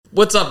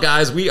What's up,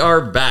 guys? We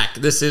are back.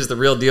 This is The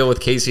Real Deal with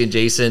Casey and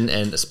Jason,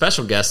 and a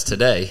special guest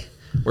today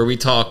where we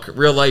talk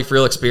real life,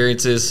 real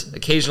experiences,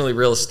 occasionally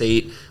real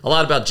estate, a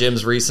lot about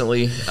gyms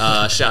recently.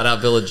 Shout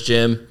out Village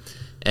Gym.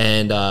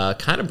 And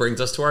kind of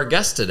brings us to our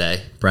guest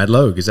today. Brad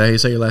Logue. Is that how you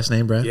say your last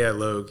name, Brad? Yeah,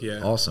 Logue,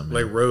 yeah. Awesome,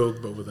 man. Like Rogue,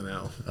 but with an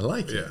L. I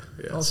like it.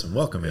 Yeah. Awesome.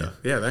 Welcome, man.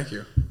 Yeah, thank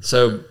you.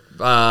 So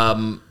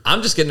I'm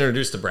just getting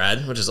introduced to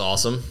Brad, which is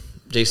awesome.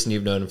 Jason,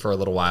 you've known him for a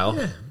little while.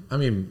 Yeah. I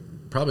mean,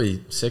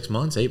 probably 6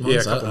 months, 8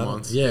 months. Yeah, a couple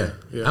months. Yeah.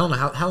 I don't know.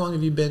 How long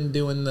have you been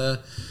doing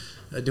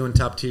doing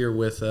top tier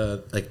with,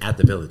 like, at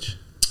the Village?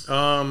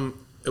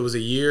 It was a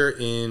year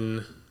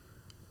in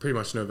pretty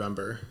much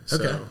November. So,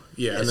 Okay.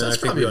 Yeah, and then so that's I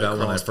think probably we about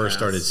when I crossed first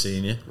started paths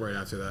seeing you. right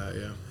after that,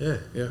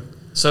 Yeah.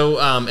 So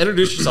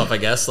introduce yourself, I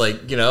guess.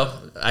 Like, we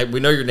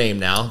know your name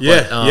now.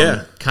 Yeah,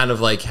 but, kind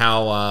of like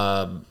how,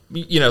 a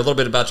little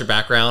bit about your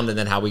background and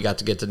then how we got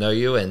to get to know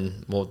you,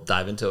 and we'll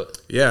dive into it.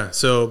 Yeah,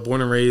 so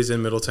born and raised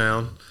in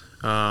Middletown.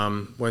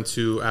 Went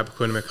to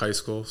Appoquinimink High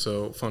School.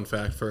 So, fun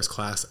fact, first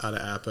class out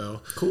of Appo.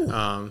 Cool.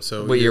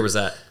 So What year was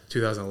that?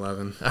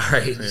 2011. All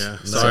right. Yeah.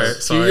 A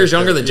few years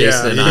younger than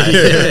Jason and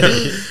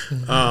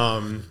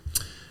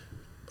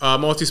I.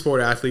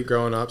 Multi-sport athlete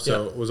growing up,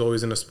 so was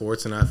always into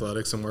sports and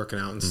athletics and working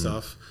out and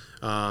stuff.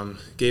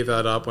 Gave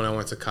that up when I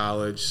went to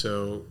college,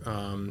 so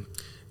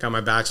got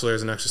my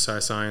bachelor's in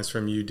exercise science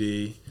from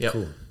UD. Yep.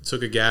 Cool.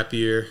 Took a gap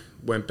year,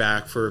 went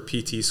back for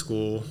PT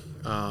school,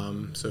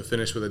 so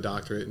finished with a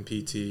doctorate in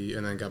PT,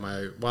 and then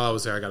while I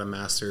was there, I got a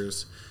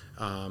master's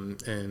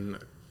in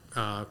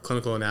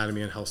clinical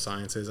anatomy and health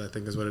sciences, I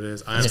think is what it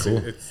is. Honestly,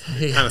 it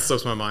kind of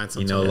slips my mind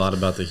sometimes. You know a lot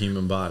about the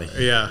human body.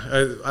 Yeah,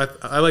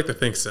 I like to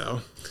think so.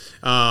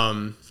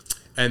 And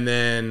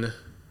then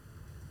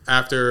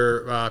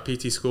after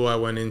PT school, I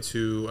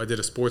did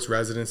a sports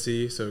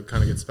residency, so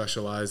kind of get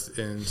specialized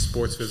in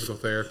sports physical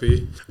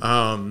therapy.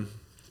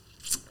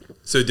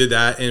 So did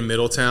that in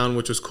Middletown,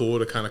 which was cool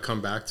to kind of come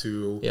back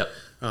to. Yep.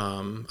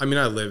 I mean,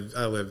 I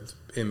lived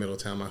in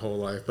Middletown my whole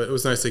life, but it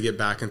was nice to get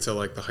back into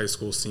like the high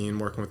school scene,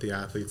 working with the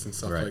athletes and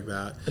stuff like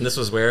that. And this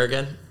was where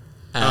again?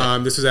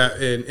 This was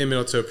in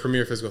Middletown,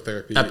 Premier Physical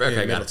Therapy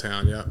in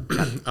Middletown. Yeah.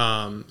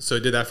 So I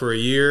did that for a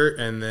year,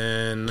 and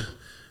then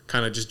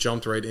kind of just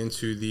jumped right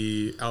into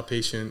the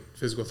outpatient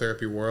physical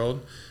therapy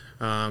world.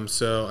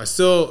 So I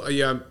still,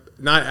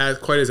 not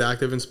quite as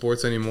active in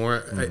sports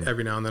anymore.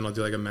 Every now and then I'll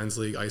do like a men's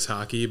league ice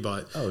hockey,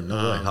 but way,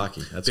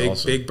 hockey. That's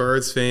awesome. Big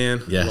Birds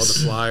fan. Yes. Love the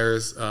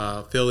Flyers,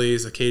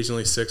 Phillies,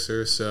 occasionally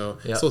Sixers. So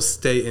still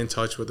stay in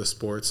touch with the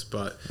sports,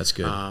 but that's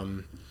good.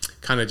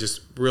 Kind of just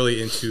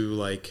really into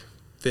like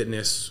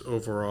fitness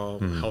overall,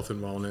 health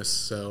and wellness.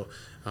 So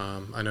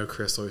I know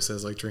Chris always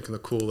says like drinking the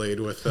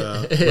Kool-Aid with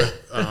CrossFit.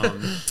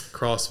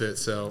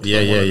 So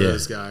I'm one of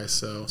those guys.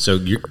 So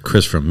you're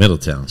Chris from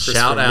Middletown.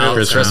 Shout out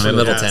Chris from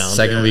Middletown.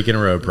 Second week in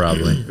a row,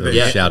 probably.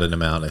 They shouted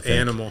him out, I think.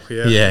 Animal.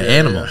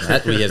 Animal.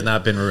 That we has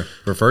not been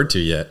referred to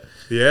yet.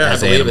 Yeah. I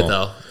believe it,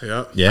 though.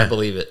 Yeah. I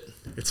believe it.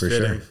 It's for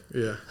fitting.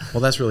 sure. Yeah.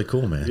 Well, that's really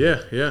cool, man.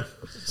 Yeah.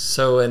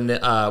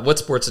 So, what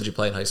sports did you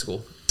play in high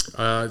school?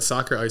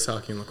 Soccer, ice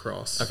hockey, and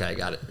lacrosse. Okay, I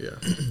got it. Yeah.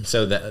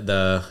 So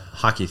the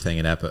hockey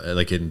thing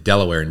like in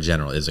Delaware in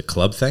general, is it a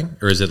club thing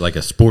or is it like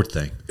a sport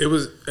thing? It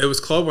was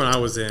club when I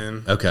was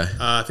in. Okay.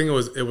 I think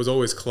it was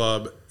always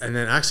club, and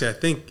then actually I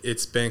think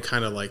it's been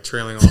kind of like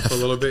trailing off a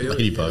little bit.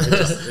 Ladybug.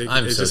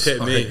 It just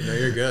hit me. No,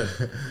 you're good.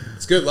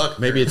 It's good luck.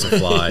 Maybe it's a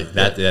fly.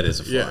 That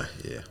is a fly.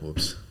 Yeah.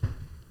 Whoops.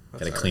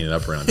 Got to clean it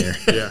up around here.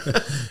 Yeah.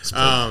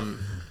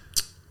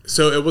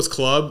 So it was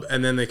club,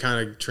 and then they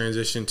kind of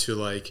transitioned to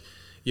like,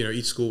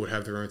 each school would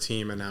have their own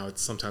team, and now it's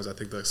sometimes I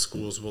think the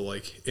schools will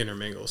like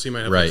intermingle. So you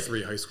might have like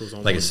 3 high schools on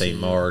like one a St.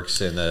 team.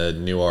 Mark's and a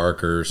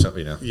Newark or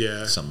something,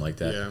 something like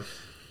that. Yeah.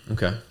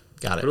 Okay.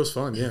 Got it. But it was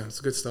fun. Yeah, it's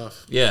good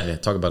stuff. Yeah.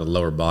 Talk about a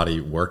lower body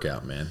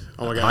workout, man.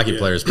 Oh my God, hockey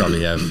players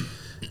probably have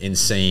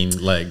insane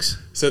legs.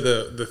 So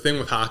the thing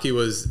with hockey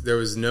was there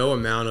was no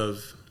amount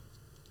of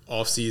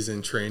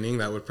off-season training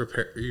that would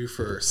prepare you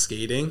for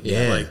skating.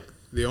 Yeah. Like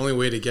the only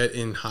way to get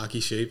in hockey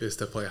shape is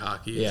to play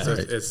hockey. Yeah. So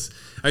there's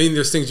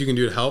things you can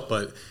do to help,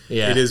 but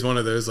it is one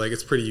of those, like,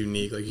 it's pretty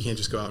unique. Like, you can't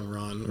just go out and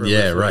run. Or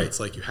It's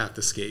like you have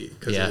to skate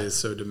because it is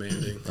so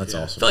demanding. That's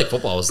awesome. I feel like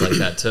football was like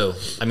that too.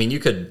 I mean, you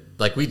could,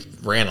 like, we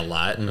ran a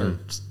lot, or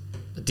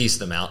a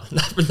decent amount.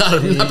 not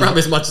probably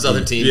as much as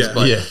other teams,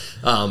 but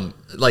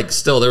like,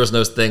 still, there was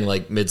no thing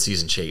like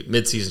mid-season shape.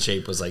 Mid-season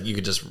shape was like you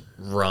could just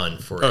run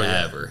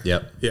forever.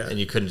 Yep. Yeah. And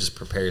you couldn't just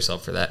prepare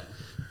yourself for that.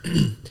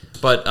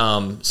 But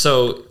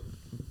so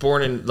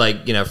born in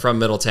from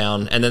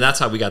Middletown, and then that's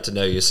how we got to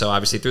know you. So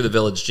obviously through the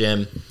Village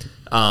Gym,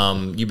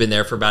 you've been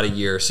there for about a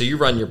year. So you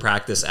run your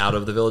practice out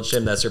of the Village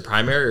Gym. That's your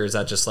primary, or is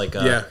that just like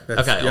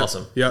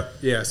awesome. Yep.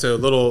 Yeah. So a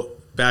little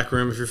back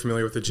room, if you're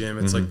familiar with the gym,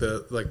 it's like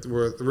the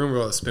room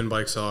where all the spin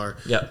bikes are.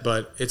 Yeah.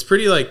 But it's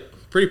pretty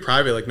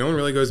private. Like, no one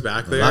really goes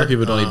back there. A lot of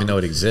people don't even know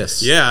it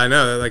exists. Yeah, I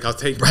know. Like, I'll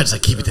take. Brad's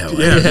like, keep it that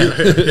way.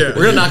 Yeah.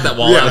 We're gonna knock that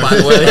wall out, by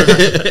the way.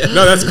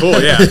 No, that's cool.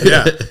 Yeah.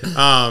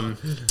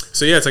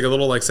 So yeah, it's like a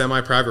little like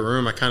semi-private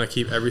room. I kind of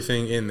keep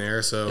everything in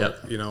there. So,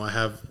 Yep. you know, I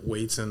have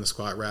weights and the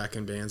squat rack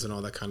and bands and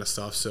all that kind of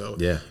stuff. So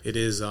Yeah. it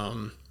is,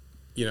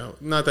 you know,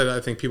 not that I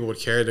think people would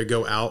care to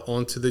go out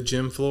onto the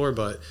gym floor,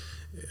 but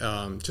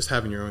just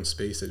having your own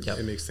space,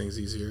 it makes things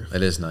easier.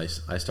 It is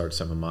nice. I start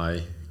some of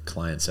my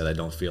clients that I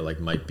don't feel like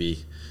might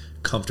be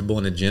comfortable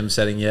in a gym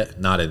setting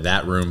yet, not in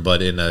that room,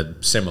 but in a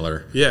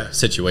similar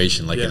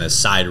situation, like in a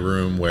side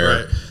room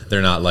where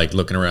they're not like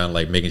looking around,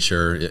 like making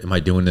sure, am I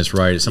doing this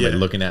right? Is somebody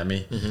looking at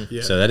me?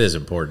 So that is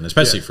important,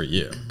 especially for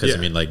you, because I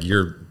mean, like,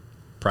 you're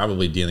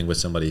probably dealing with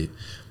somebody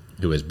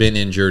who has been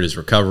injured, is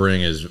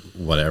recovering, is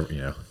whatever,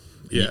 you know.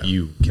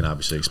 You can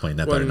obviously explain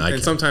that better than I can.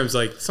 And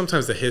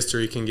sometimes the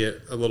history can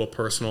get a little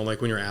personal,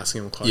 like when you're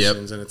asking them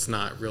questions and it's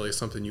not really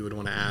something you would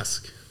want to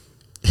ask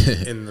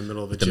in the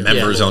middle of a gym. The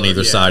members on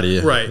either side of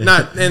you. Right.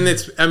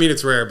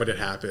 It's rare, but it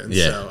happens.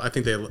 So I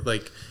think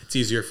it's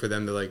easier for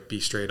them to like be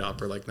straight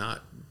up or like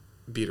not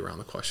beat around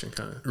the question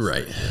kind of.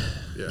 Right.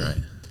 Yeah. Right.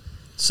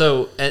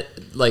 So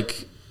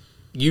like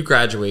you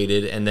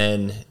graduated and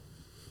then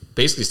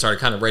basically started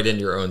kind of right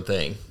into your own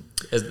thing.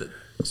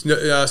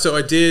 So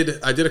I did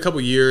a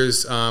couple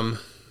years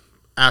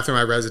after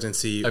my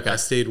residency. I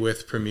stayed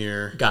with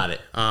Premier. Got it.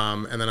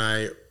 And then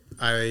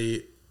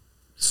I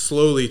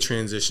slowly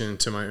transitioned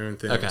to my own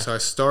thing. So I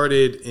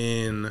started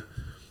in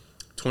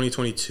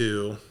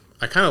 2022.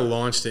 I kind of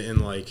launched it in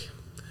like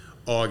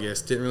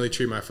August. Didn't really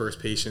treat my first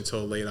patient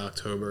until late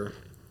October.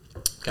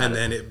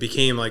 Then it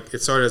became like,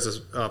 it started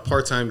as a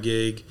part-time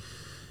gig.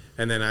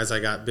 And then as I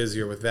got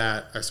busier with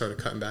that, I started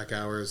cutting back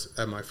hours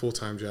at my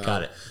full-time job.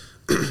 Got it.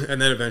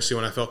 And then eventually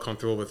when I felt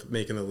comfortable with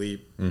making the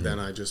leap, then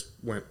I just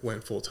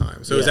went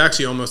full-time. So it was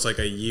actually almost like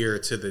a year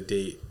to the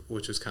date,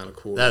 which was kind of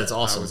cool. That is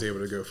awesome. I was able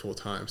to go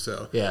full-time.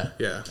 So yeah.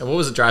 And what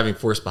was the driving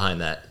force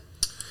behind that?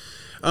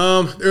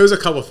 There was a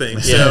couple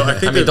things. So I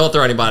think don't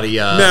throw anybody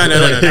no,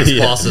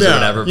 ex-bosses or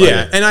whatever.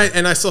 But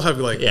and I still have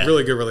like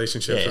really good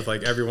relationships with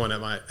like everyone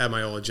at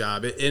my old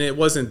job. And it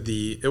wasn't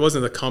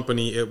the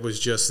company. It was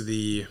just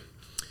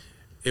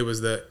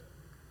almost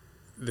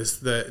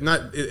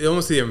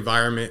the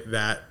environment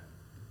that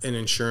an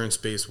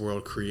insurance-based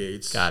world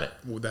creates. Got it.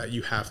 That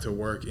you have to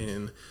work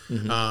in.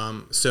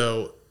 Mm-hmm.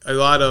 So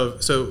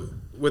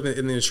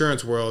in the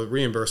insurance world,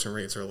 reimbursement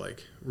rates are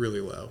like really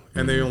low,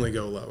 and they only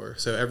go lower.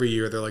 So every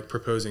year they're like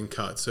proposing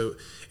cuts. So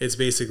it's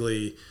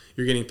basically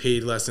you're getting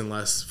paid less and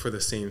less for the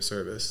same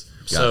service.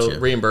 So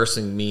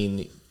reimbursing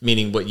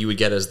meaning what you would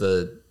get as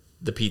the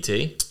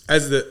PT?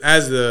 As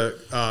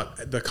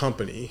the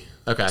company.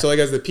 Okay. So like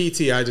as the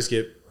PT, I just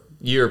get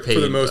you're paid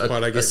for the most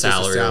part. I get a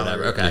salary or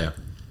whatever. Okay. Yeah.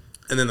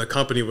 And then the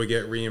company would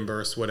get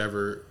reimbursed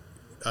whatever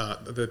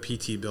the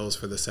PT bills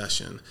for the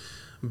session.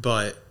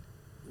 But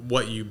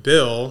what you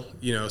bill,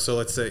 you know, so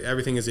let's say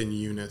everything is in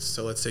units.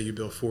 So let's say you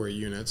bill 4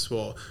 units.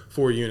 Well,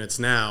 4 units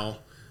now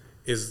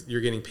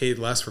you're getting paid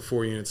less for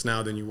 4 units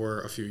now than you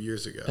were a few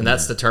years ago. And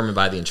that's determined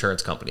by the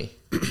insurance company.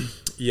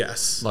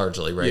 Yes.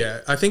 Largely, right?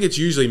 Yeah. I think it's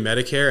usually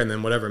Medicare, and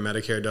then whatever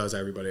Medicare does,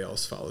 everybody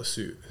else follows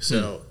suit.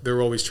 So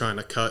they're always trying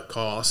to cut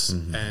costs.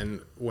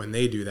 And when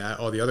they do that,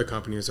 all the other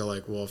companies are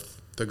like, well, if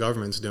the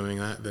government's doing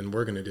that, then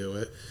we're going to do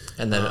it.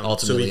 And then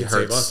ultimately so we can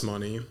hurts save us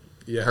money.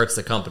 Yeah. Hurts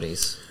the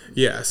companies.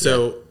 Yeah.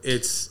 So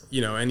it's,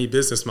 you know, any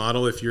business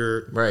model, if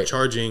you're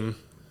charging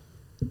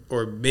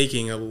or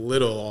making a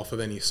little off of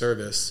any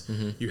service,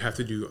 you have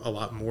to do a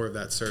lot more of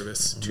that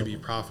service to be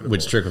profitable.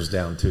 Which trickles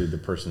down to the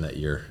person that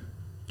you're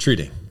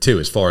treating too,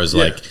 as far as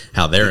like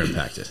how they're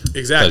impacted.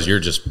 Exactly. Because you're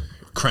just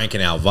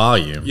cranking out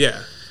volume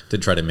Yeah. to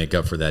try to make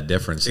up for that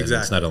difference. And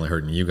Exactly. it's not only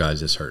hurting you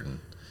guys, it's hurting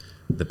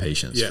the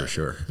patients for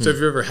sure. So if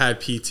you've ever had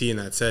PT in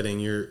that setting,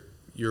 you're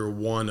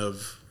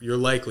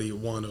likely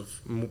one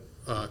of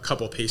a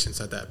couple patients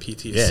that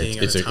PT is seeing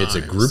at a time. It's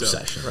a group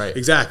session. Right.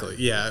 Exactly.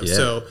 Yeah.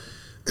 So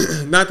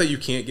not that you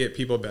can't get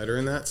people better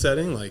in that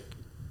setting. Like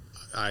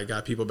I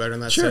got people better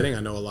in that setting. I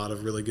know a lot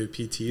of really good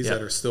PTs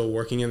that are still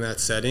working in that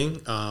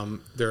setting.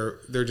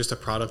 They're just a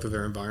product of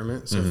their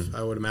environment. So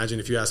I would imagine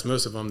if you ask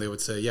most of them, they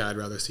would say, yeah, I'd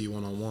rather see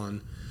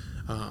one-on-one.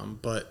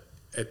 But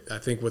I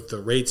think with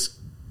the rates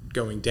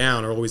going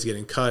down or always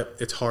getting cut,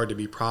 it's hard to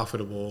be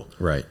profitable.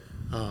 Right.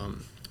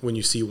 When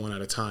you see one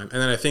at a time.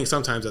 And then I think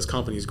sometimes as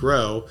companies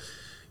grow,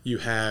 you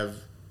have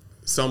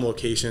some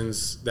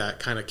locations that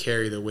kind of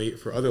carry the weight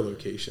for other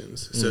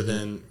locations. So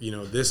then, you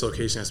know, this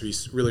location has to be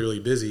really,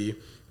 really busy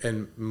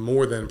and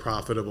more than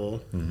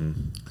profitable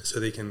so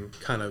they can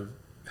kind of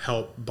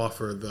help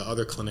buffer the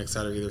other clinics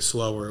that are either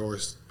slower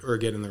or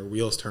getting their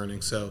wheels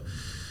turning. So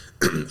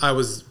I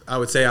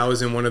would say I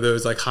was in one of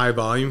those like high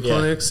volume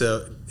clinics.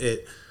 So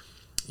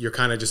you're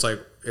kind of just like,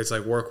 it's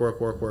like work,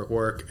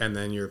 and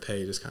then your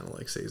pay just kind of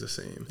like stays the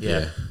same.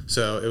 Yeah.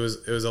 So it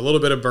was a little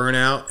bit of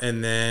burnout,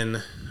 and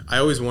then I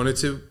always wanted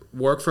to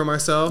work for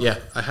myself. Yeah.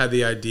 I had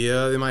the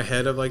idea in my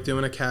head of like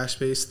doing a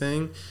cash-based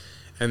thing,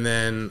 and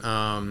then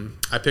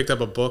I picked up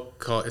a book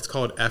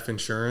called F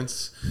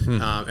Insurance,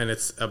 and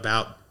it's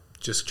about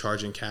just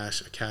charging a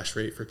cash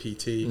rate for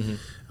PT.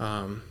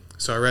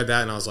 So I read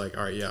that and I was like,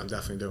 all right, yeah, I'm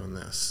definitely doing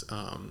this.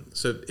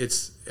 So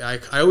I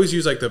always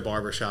use like the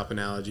barbershop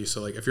analogy.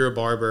 So like if you're a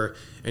barber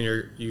and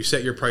you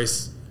set your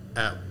price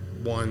at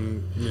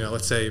one,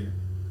 let's say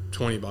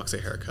 $20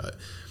 a haircut,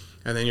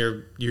 and then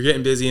you're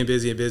getting busy and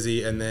busy and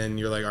busy, and then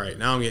you're like, all right,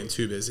 now I'm getting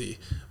too busy.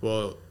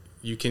 Well,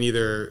 you can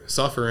either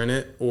suffer in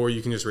it or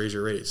you can just raise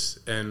your rates.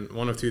 And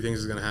one of two things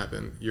is going to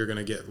happen. You're going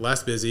to get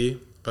less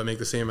busy but make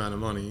the same amount of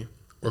money,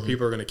 or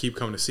people are going to keep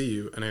coming to see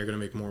you and you're going to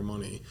make more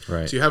money.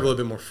 Right. So you have a little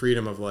bit more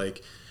freedom of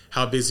like,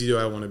 how busy do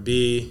I want to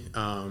be?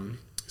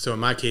 So in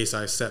my case,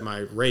 I set my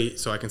rate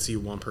so I can see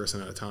one person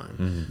at a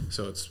time.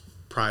 So it's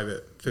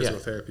private physical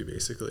therapy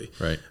basically.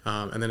 Right.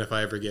 And then if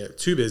I ever get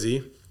too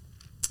busy,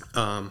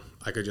 I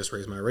could just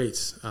raise my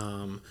rates.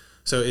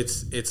 So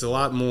it's a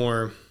lot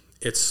more,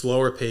 it's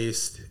slower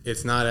paced.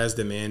 It's not as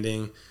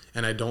demanding,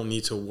 and I don't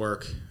need to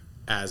work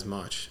as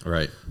much.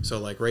 Right. So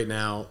like right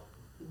now,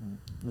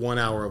 1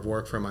 hour of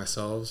work for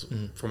myself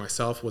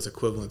was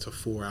equivalent to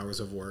 4 hours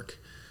of work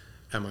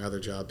at my other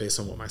job based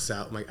on what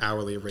my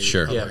hourly rate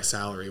of my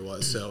salary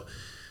was. So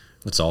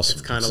that's awesome.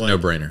 It's kind of like no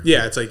brainer.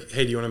 Yeah, it's like,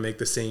 hey, do you want to make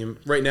the same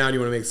right now? Do you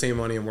want to make the same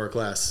money and work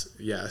less?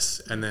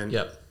 Yes. And then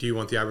do you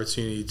want the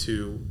opportunity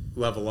to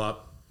level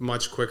up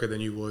much quicker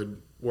than you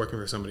would working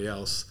for somebody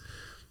else?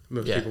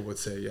 Most people would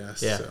say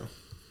yes. Yeah. So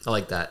I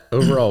like that.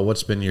 Overall,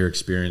 what's been your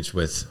experience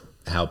with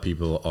how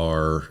people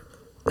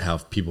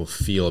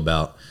feel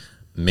about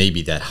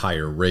maybe that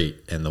higher rate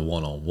and the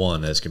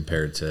one-on-one as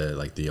compared to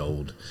like the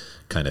old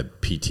kind of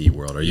PT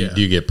world? Do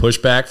you get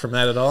pushback from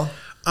that at all?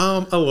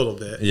 A little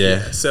bit.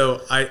 Yeah.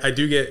 So I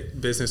do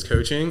get business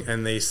coaching,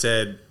 and they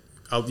said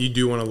you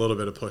do want a little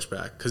bit of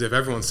pushback, because if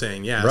everyone's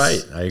saying yes,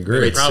 right, I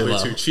agree, you're probably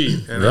too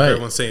cheap, and if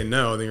everyone's saying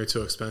no, then you're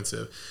too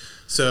expensive.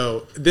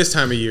 So this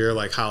time of year,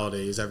 like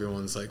holidays,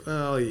 everyone's like,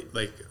 well,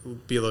 like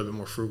be a little bit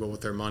more frugal with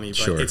their money,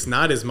 but it's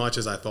not as much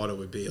as I thought it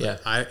would be.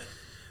 Like,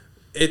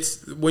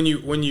 it's when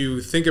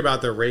you think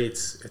about the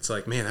rates, it's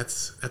like, man,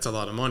 that's a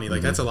lot of money.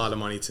 Like that's a lot of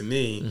money to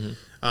me.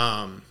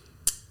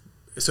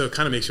 So it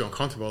kind of makes you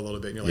uncomfortable a little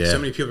bit. And you're like, so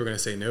many people are going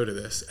to say no to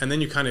this. And then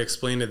you kind of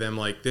explain to them,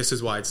 like, this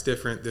is why it's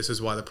different. This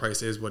is why the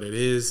price is what it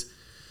is.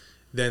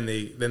 Then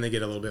they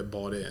get a little bit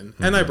bought in.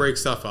 And I break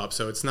stuff up.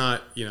 So it's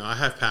not, I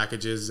have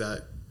packages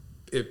that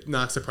it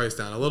knocks the price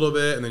down a little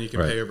bit, and then you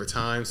can pay over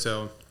time.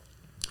 So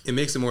it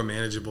makes it more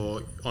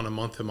manageable on a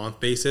month-to-month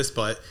basis.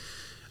 But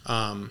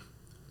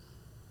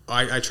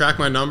I track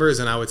my numbers,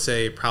 and I would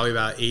say probably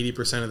about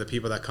 80% of the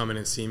people that come in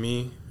and see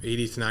me,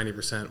 80 to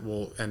 90%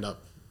 will end up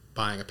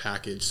buying a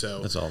package.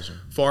 So that's awesome.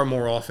 Far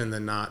more often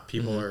than not,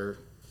 people are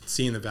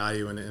seeing the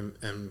value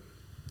and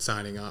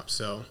signing up.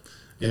 So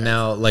and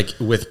now, like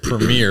with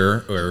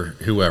Premier or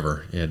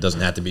whoever, it doesn't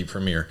have to be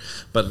Premier,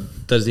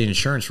 but does the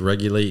insurance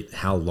regulate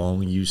how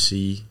long you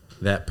see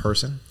that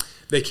person?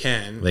 They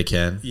can.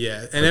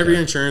 Yeah. And every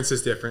insurance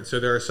is different. So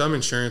there are some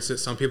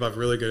insurances, some people have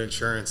really good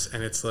insurance,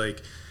 and it's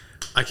like,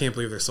 I can't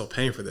believe they're still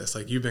paying for this.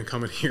 Like, you've been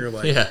coming here,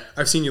 like,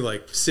 I've seen you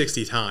like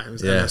 60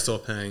 times, and they're still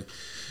paying.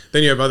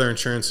 Then you have other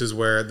insurances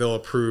where they'll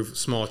approve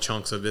small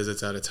chunks of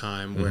visits at a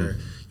time, where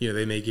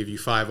they may give you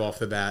 5 off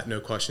the bat, no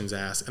questions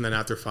asked, and then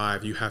after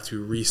 5 you have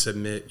to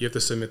resubmit. You have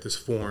to submit this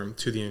form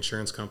to the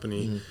insurance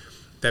company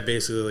that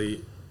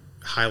basically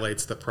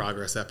highlights the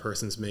progress that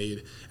person's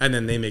made, and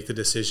then they make the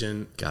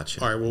decision.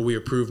 Gotcha. All right, will we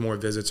approve more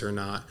visits or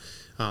not?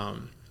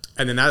 And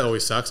then that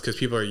always sucks, because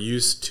people are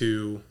used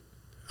to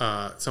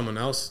someone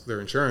else, their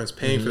insurance,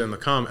 paying for them to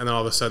come, and then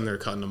all of a sudden they're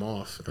cutting them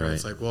off. And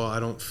it's like, well, I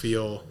don't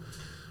feel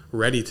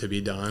ready to be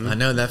done. I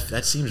know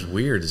that seems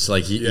weird. It's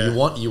like you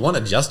want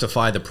to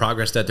justify the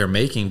progress that they're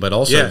making, but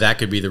also that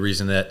could be the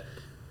reason that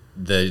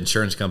the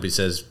insurance company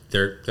says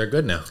they're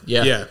good now.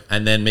 Yeah.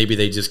 And then maybe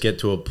they just get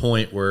to a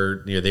point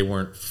where they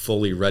weren't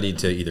fully ready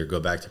to either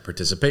go back to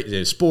participate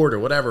in sport or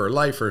whatever, or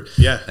life, or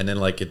and then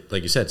like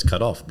you said, it's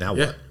cut off. Now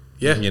what?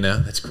 Yeah.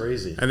 That's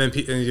crazy. And then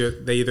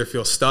they either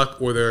feel stuck,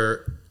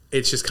 or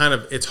it's just kind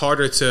of, it's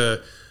harder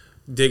to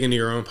dig into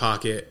your own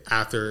pocket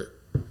after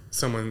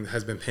someone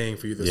has been paying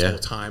for you this whole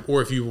time,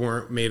 or if you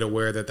weren't made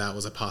aware that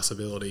was a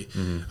possibility.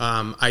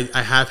 I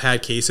have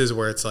had cases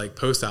where it's like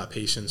post-op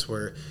patients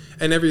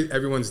and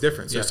everyone's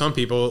different. So some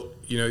people,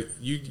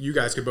 you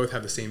guys could both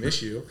have the same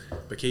issue,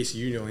 but Casey,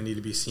 you only need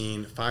to be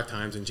seen 5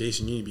 times, and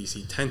Jason, you need to be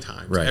seen 10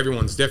 times. Right.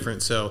 Everyone's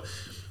different. So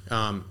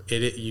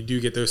you do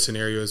get those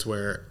scenarios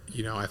where,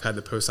 I've had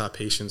the post-op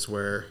patients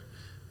where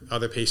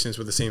other patients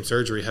with the same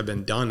surgery have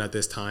been done at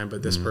this time,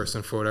 but this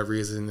person, for whatever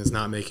reason, is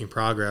not making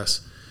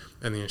progress.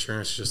 And the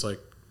insurance is just like,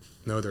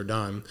 no, they're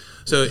done.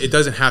 So it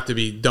doesn't have to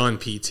be done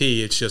PT.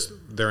 It's just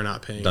they're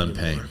not paying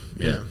anymore.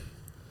 Yeah.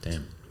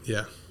 Damn.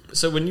 Yeah.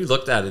 So when you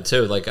looked at it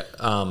too, like,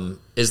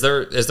 is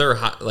there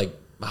a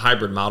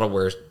hybrid model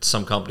where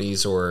some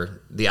companies, or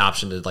the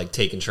option to like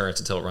take insurance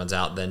until it runs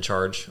out, then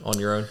charge on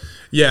your own?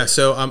 Yeah.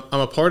 So I'm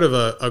a part of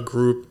a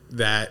group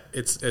that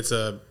it's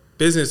a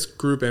business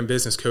group and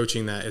business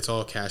coaching that it's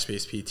all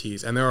cash-based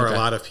PTs, and there are a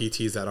lot of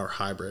PTs that are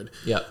hybrid.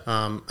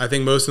 I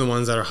think most of the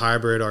ones that are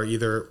hybrid are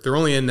either they're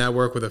only in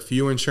network with a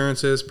few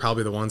insurances,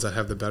 probably the ones that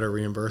have the better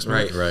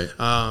reimbursement.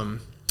 Right.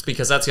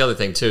 Because that's the other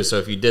thing too. So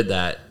if you did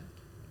that,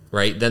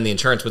 right? Then the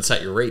insurance would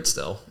set your rate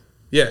still.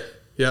 Yeah.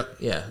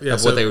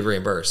 Of what they would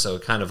reimburse. So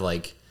kind of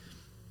like,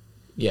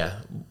 you're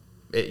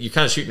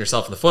kind of shooting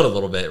yourself in the foot a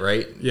little bit,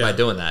 right? By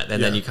doing that.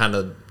 And then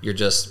you're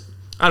just,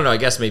 I don't know, I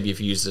guess maybe if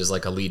you use it as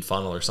like a lead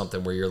funnel or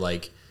something where you're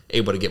like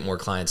able to get more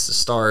clients to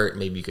start,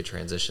 maybe you could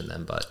transition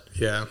them, but.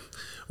 Yeah.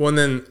 Well, and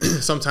then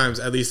sometimes,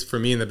 at least for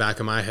me in the back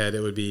of my head,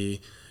 it would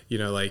be,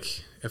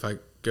 like if I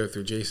go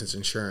through Jason's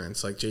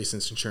insurance, like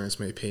Jason's insurance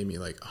may pay me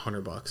like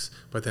 $100,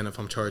 but then if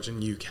I'm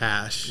charging you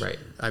cash, right,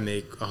 I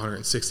make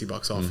 $160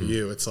 off of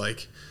you. It's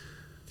like,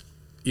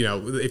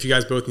 if you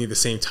guys both need the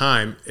same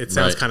time, it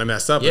sounds kind of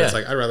messed up. But it's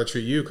like, I'd rather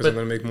treat you because I'm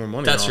going to make more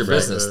money. That's your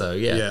business though.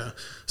 Yeah.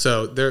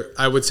 So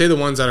I would say the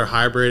ones that are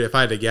hybrid, if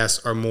I had to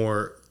guess, are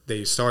more,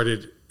 they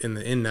started in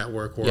the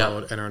in-network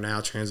world and are now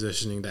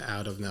transitioning to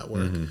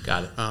out-of-network.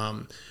 Got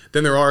it.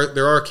 Then there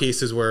are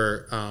cases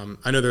where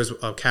I know there's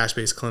a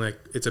cash-based clinic.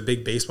 It's a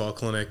big baseball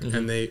clinic,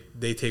 and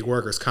they take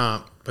workers'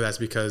 comp, but that's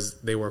because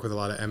they work with a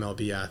lot of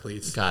MLB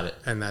athletes. Got it.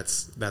 And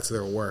that's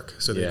their work,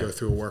 so they go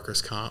through a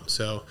workers' comp.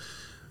 So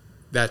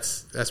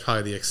that's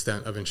probably the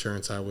extent of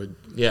insurance I would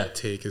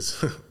take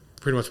is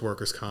pretty much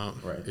workers'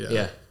 comp. Right.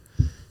 Yeah.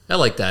 I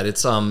like that.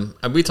 It's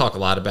we talk a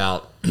lot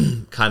about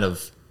kind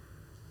of,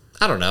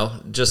 I don't know,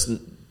 just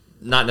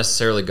not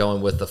necessarily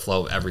going with the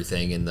flow of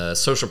everything and the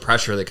social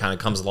pressure that kind of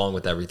comes along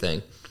with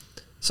everything.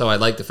 So I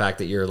like the fact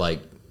that you're like,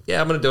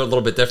 I'm going to do it a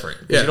little bit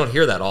different. Because you don't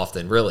hear that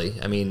often, really.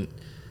 I mean,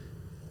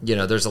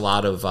 there's a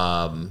lot of,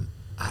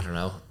 I don't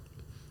know,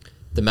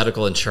 the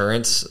medical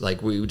insurance.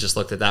 Like, we just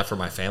looked at that for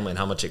my family and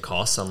how much it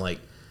costs. I'm like,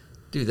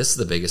 dude, this is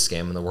the biggest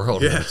scam in the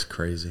world. Yeah, that's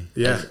crazy.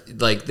 Yeah.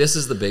 And, like, this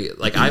is the big,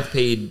 like, I've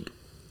paid,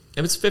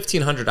 it's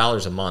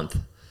 $1,500 a month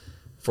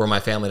for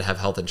my family to have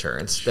health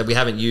insurance that we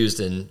haven't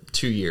used in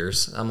 2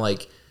 years. I'm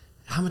like,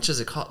 how much does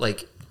it cost?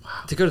 Like,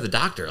 to go to the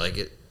doctor, like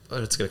it's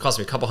going to cost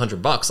me a couple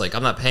 $100. Like,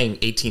 I'm not paying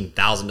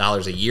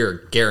 $18,000 a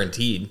year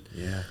guaranteed.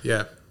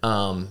 Yeah.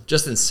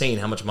 Just insane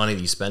how much money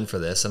do you spend for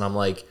this? And I'm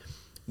like,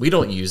 we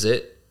don't use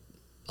it.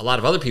 A lot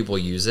of other people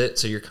use it.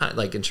 So you're kind of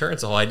like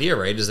insurance. The whole idea,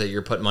 right, is that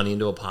you're putting money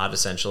into a pot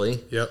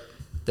essentially. Yep.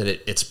 That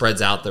it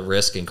spreads out the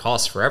risk and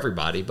costs for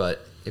everybody.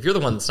 But if you're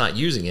the one that's not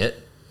using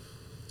it,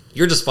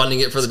 you're just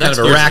funding it for the next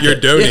kind of a racket. You're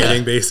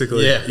donating,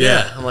 basically.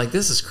 Yeah. I'm like,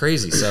 this is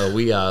crazy. So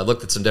we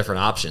looked at some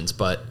different options.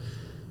 But,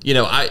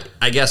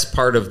 I guess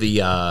part of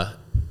the,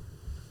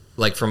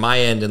 like from my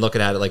end and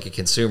looking at it like a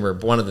consumer,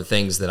 one of the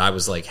things that I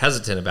was like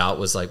hesitant about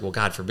was like, well,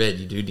 God forbid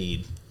you do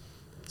need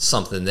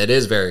something that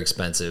is very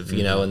expensive,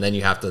 and then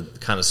you have to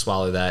kind of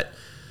swallow that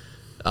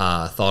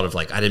thought of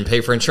like, I didn't pay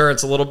for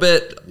insurance a little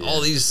bit,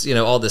 all these,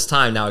 all this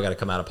time, now I got to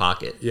come out of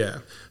pocket. Yeah.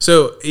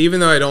 So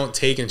even though I don't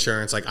take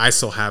insurance, like I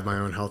still have my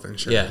own health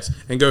insurance. Yeah.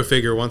 And go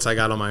figure, once I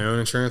got on my own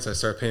insurance, I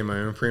started paying my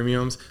own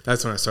premiums.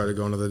 That's when I started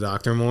going to the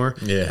doctor more.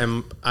 Yeah.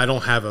 And I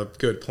don't have a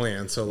good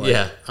plan. So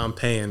like I'm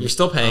paying. You're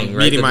still paying,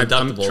 right?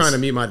 I'm trying to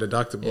meet my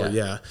deductible.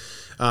 Yeah.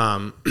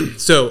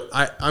 So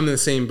I'm in the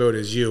same boat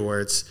as you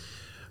where it's,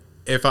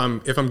 if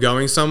I'm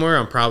going somewhere,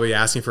 I'm probably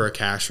asking for a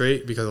cash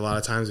rate because a lot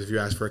of times if you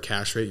ask for a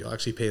cash rate, you'll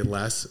actually pay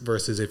less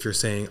versus if you're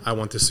saying I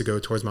want this to go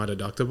towards my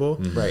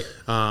deductible. Right.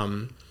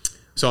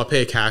 So I'll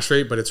pay a cash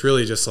rate, but it's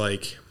really just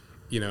like,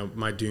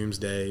 my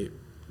doomsday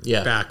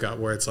backup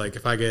where it's like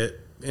if I get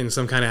in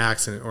some kind of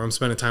accident or I'm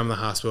spending time in the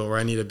hospital or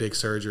I need a big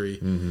surgery,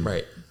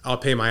 right, I'll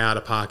pay my out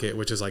of pocket,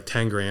 which is like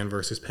 10 grand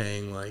versus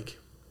paying like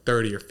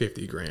 30 or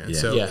 50 grand. Yeah.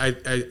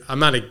 So I'm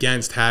not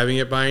against having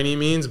it by any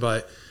means,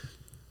 but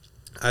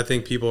I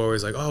think people are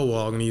always like, oh,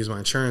 well, I'm going to use my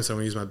insurance. I'm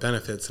going to use my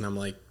benefits. And I'm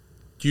like,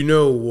 do you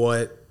know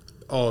what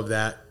all of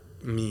that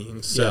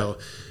means? So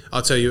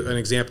I'll tell you an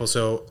example.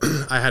 So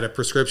I had a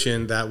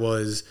prescription that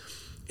was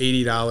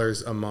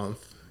 $80 a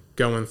month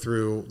going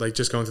through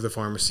the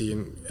pharmacy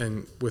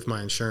and with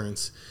my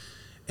insurance.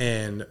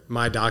 And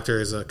my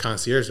doctor is a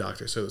concierge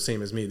doctor. So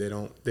same as me, they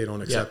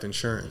don't accept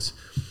insurance.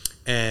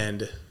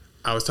 And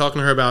I was talking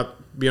to her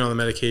about being on the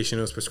medication.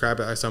 It was prescribed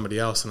by somebody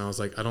else. And I was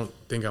like, I don't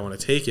think I want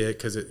to take it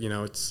because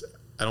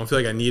I don't feel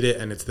like I need it,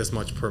 and it's this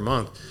much per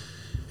month.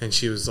 And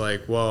she was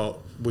like,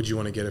 well, would you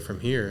want to get it from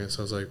here? And so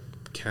I was like,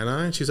 can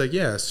I? And she's like,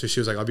 yes. So she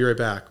was like, I'll be right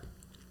back.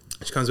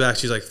 She comes back.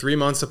 She's like, 3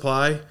 months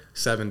supply,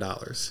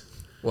 $7.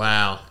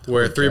 Wow.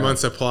 Where 3 months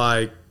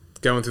supply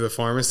going through the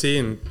pharmacy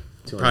and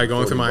probably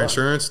going through my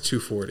insurance,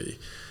 $240.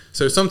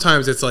 So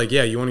sometimes it's like,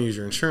 you want to use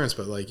your insurance,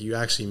 but like you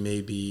actually may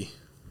be,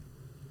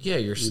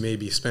 you may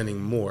be spending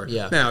more.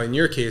 Yeah. Now, in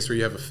your case where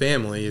you have a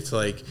family, it's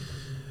like,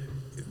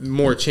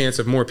 more chance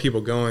of more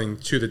people going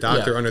to the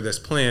doctor under this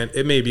plan,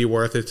 it may be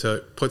worth it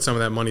to put some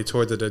of that money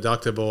towards the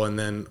deductible, and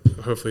then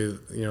hopefully,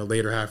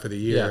 later half of the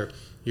year,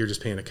 you're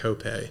just paying a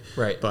copay.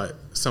 Right. But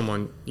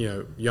someone,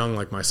 young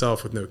like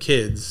myself with no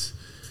kids.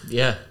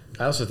 Yeah.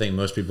 I also think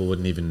most people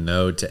wouldn't even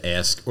know to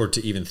ask or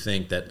to even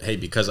think that, hey,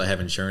 because I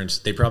have insurance,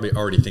 they probably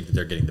already think that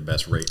they're getting the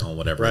best rate on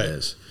whatever it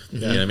is.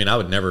 Yeah. You know what I mean? I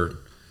would never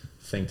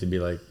think to be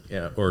like,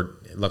 or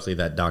luckily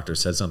that doctor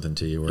said something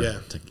to you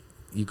where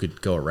you could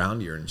go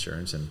around your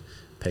insurance and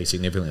pay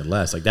significantly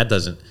less. Like that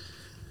doesn't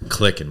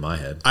click in my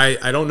head.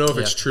 I don't know if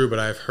it's true, but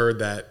I've heard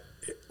that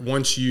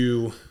once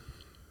you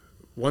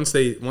once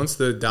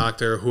the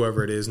doctor,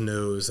 whoever it is,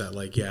 knows that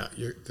like, yeah,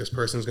 this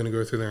person's going to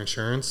go through their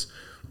insurance,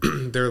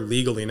 they're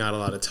legally not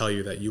allowed to tell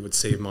you that you would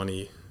save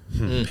money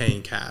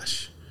paying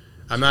cash.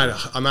 I'm not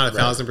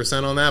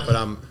 1,000% on that, but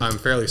I'm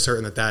fairly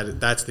certain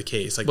that's the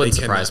case. Like, wouldn't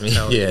surprise me.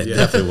 Yeah,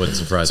 definitely wouldn't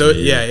surprise me. So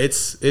yeah,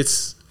 it's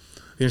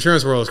the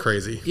insurance world is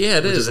crazy. Yeah,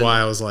 it is. Which is why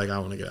I was like, I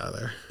want to get out of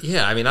there.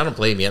 Yeah, I mean, I don't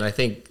blame you, and I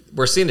think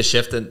we're seeing a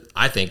shift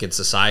in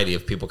society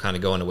of people kind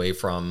of going away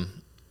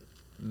from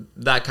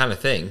that kind of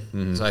thing.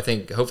 Mm-hmm. So I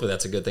think hopefully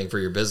that's a good thing for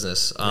your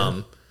business.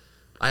 Yeah.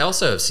 I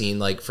also have seen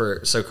like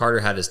so Carter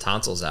had his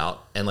tonsils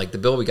out, and like the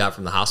bill we got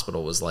from the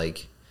hospital was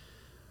like,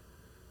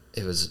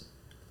 it was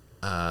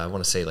I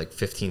want to say like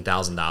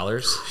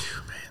 $15,000,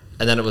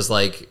 and then it was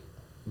like,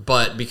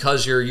 but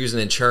because you're using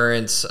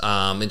insurance,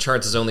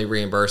 insurance is only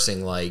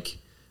reimbursing like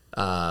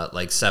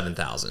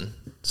 $7,000.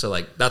 So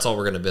like that's all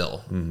we're gonna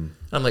bill. Mm-hmm. And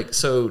I'm like,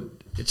 so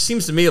it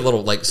seems to me a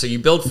little like, so you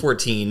billed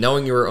 14,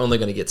 knowing you were only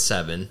going to get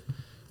 7.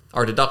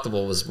 Our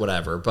deductible was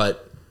whatever,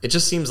 but it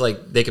just seems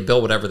like they could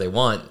bill whatever they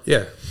want.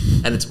 Yeah.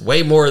 And it's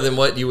way more than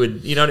what you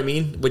would, you know what I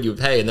mean? What you would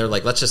pay. And they're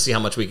like, let's just see how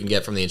much we can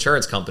get from the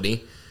insurance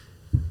company.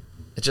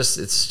 It just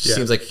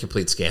seems like a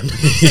complete scam.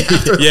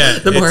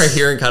 The more I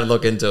hear and kind of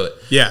look into it.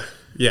 Yeah.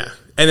 Yeah.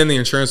 And then the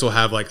insurance will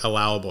have like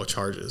allowable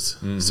charges.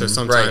 Mm-hmm. So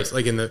sometimes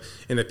like in the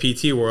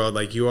PT world,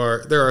 like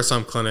there are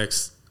some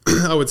clinics,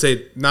 I would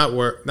say not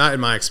in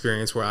my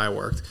experience where I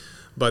worked,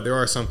 but there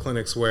are some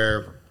clinics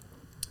where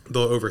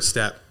they'll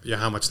overstep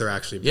how much they're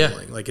actually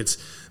billing. Yeah. Like it's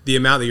the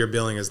amount that you're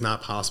billing is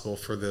not possible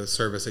for the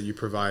service that you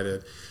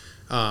provided.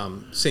 For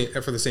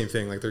the same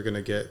thing, like they're going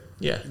to get,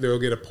 they'll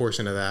get a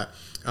portion of that.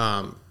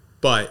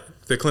 But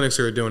the clinics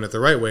who are doing it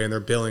the right way and they're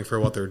billing for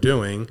what they're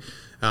doing,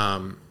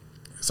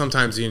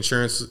 sometimes the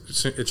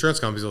insurance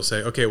companies will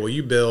say, okay, well,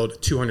 you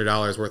billed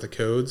 $200 worth of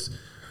codes,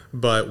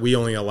 but we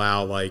only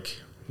allow like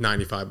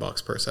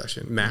 $95 per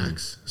session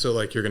max. Mm. So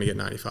like you're going to get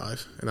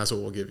 95 and that's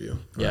what we'll give you.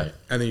 Yeah. Right?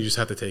 And then you just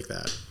have to take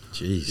that.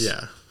 Jeez.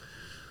 Yeah.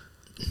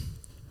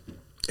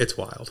 It's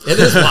wild. It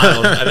is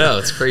wild. I know.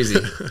 It's crazy.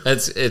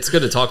 It's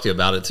good to talk to you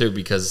about it too,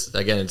 because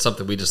again, it's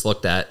something we just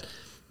looked at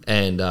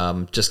and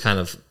just kind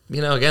of,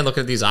 again,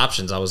 looking at these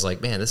options, I was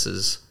like, man, this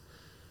is,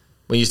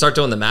 when you start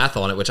doing the math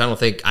on it, which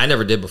I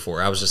never did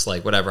before. I was just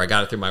like, whatever, I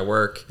got it through my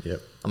work.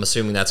 Yep. I'm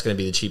assuming that's going to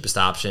be the cheapest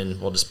option.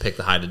 We'll just pick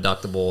the high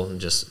deductible and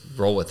just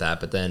roll with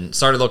that. But then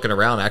started looking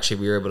around.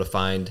 Actually, we were able to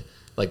find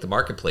like the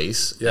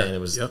marketplace, and it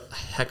was a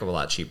heck of a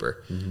lot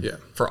cheaper. Mm-hmm. Yeah,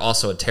 for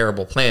also a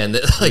terrible plan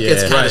that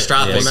it's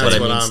catastrophic. Right. But I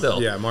mean,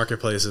 still,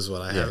 marketplace is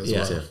what I have as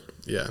well.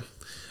 Yeah.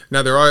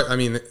 Now there are,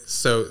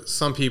 so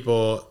some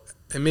people,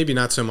 and maybe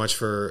not so much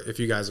for if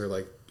you guys are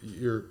like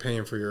you're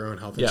paying for your own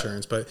health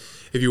insurance, but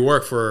if you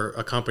work for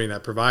a company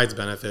that provides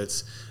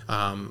benefits,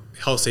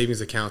 health savings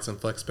accounts and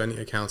flex spending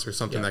accounts are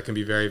something that can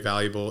be very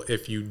valuable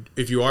if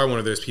you are one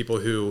of those people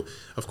who,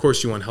 of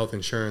course, you want health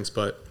insurance,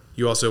 but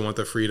you also want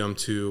the freedom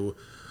to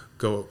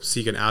go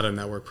seek an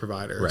out-of-network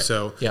provider. Right.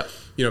 So,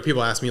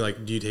 people ask me,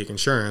 like, do you take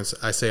insurance?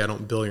 I say I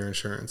don't bill your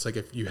insurance. Like,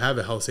 if you have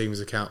a health savings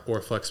account or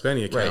a flex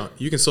spending account,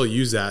 you can still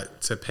use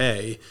that to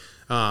pay.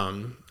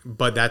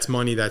 But that's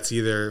money that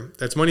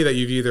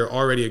you've either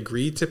already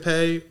agreed to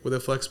pay with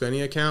a flex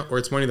spending account, or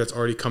it's money that's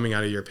already coming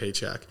out of your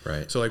paycheck.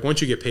 Right. So, like,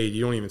 once you get paid,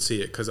 you don't even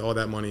see it because all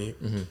that money,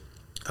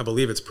 I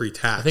believe it's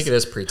pre-tax. I think it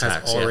is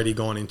pre-tax. Has already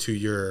gone into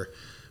your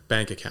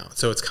bank account.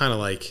 So it's kind of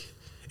like,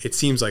 it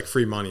seems like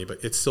free money,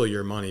 but it's still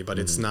your money, but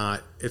it's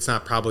not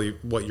probably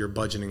what you're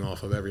budgeting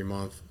off of every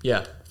month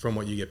from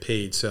what you get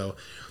paid. So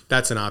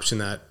that's an option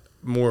that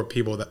more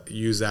people that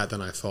use that than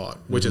I thought,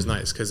 which is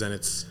nice. Cause then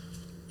it's,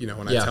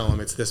 when I tell them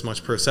it's this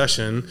much per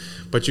session,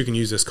 but you can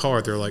use this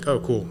card, they're like, oh,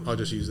 cool, I'll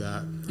just use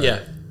that. Right? Yeah.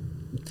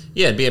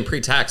 Yeah. And being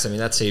pre-tax,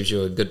 that saves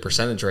you a good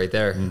percentage right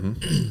there.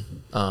 Mm-hmm.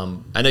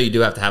 I know you do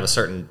have to have a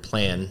certain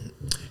plan.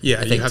 Yeah,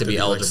 I think you have to be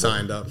eligible, like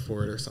signed up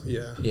for it or something.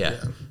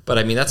 Yeah.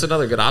 But that's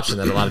another good option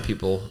that a lot of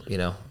people,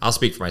 I'll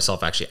speak for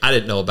myself. Actually, I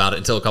didn't know about it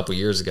until a couple of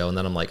years ago, and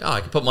then I'm like, oh,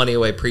 I can put money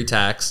away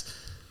pre-tax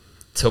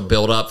to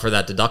build up for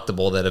that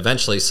deductible that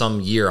eventually some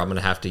year I'm going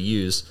to have to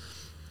use.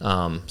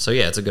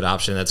 It's a good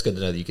option. That's good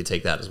to know that you could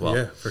take that as well.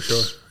 Yeah, for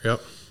sure.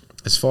 Yep.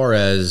 As far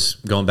as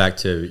going back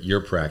to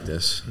your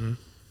practice. Mm-hmm.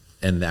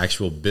 And the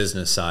actual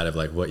business side of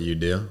like what you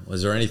do,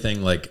 was there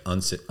anything like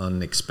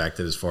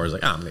unexpected as far as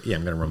like, I'm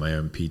going to run my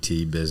own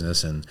PT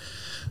business and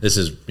this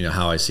is,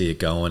 how I see it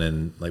going.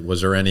 And like,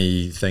 was there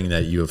anything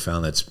that you have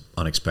found that's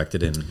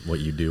unexpected in what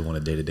you do on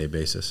a day-to-day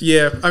basis?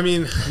 Yeah.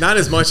 Not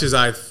as much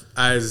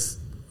as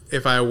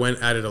if I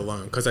went at it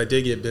alone, because I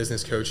did get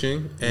business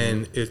coaching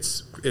and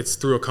it's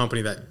through a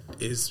company that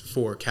is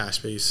for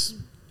cash-based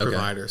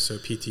providers. So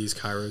PTs,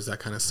 chiros, that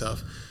kind of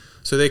stuff.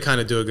 So they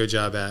kind of do a good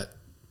job at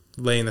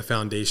laying the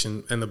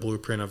foundation and the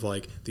blueprint of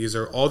like, these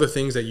are all the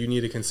things that you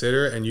need to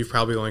consider, and you've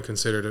probably only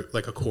considered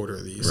like a quarter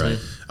of these. Right.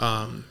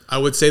 I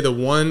would say the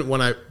one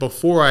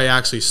before I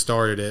actually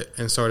started it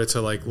and started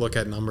to like look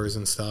at numbers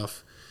and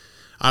stuff,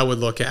 I would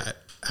look at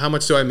how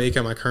much do I make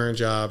at my current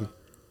job,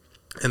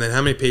 and then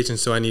how many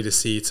patients do I need to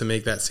see to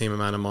make that same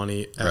amount of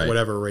money at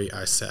whatever rate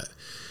I set.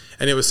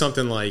 And it was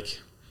something like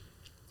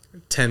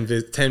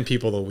 10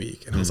 people a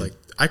week. And I was like,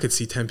 I could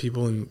see 10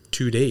 people in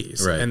 2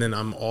 days. Right. And then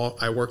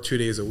I work 2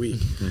 days a week.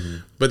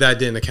 But that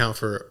didn't account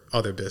for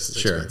other business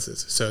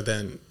expenses. So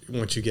then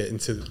once you get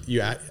into,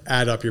 you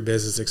add up your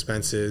business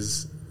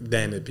expenses,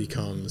 then it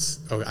becomes,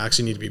 I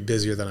actually need to be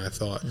busier than I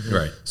thought.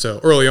 Right. So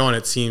early on,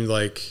 it seemed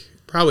like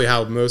probably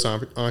how most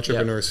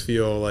entrepreneurs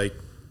feel, like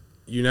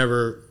you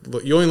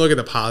only look at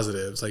the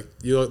positives. Like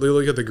you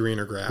look at the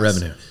greener grass.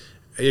 Revenue.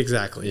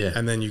 Exactly. Yeah.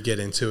 And then you get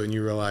into it and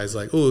you realize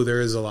like, oh,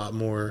 there is a lot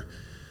more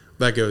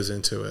that goes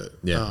into it.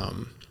 Yeah.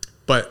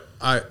 But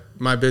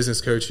my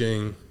business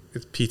coaching,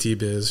 it's PT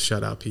Biz.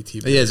 Shout out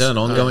PT Biz. Yeah, is that an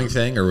ongoing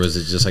thing, or was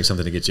it just like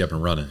something to get you up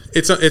and running?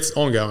 It's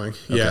ongoing.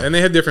 Yeah. Okay. And they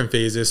have different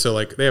phases. So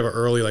like they have an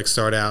early like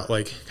start out,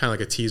 like kind of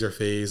like a teaser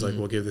phase. Like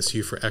we'll give this to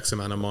you for X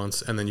amount of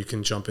months, and then you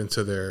can jump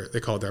into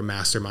they call it their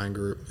mastermind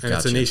group. And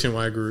It's a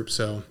nationwide group.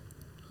 So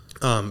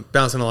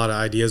bouncing a lot of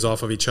ideas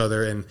off of each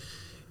other. And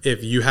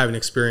if you haven't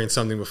experienced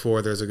something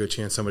before, there's a good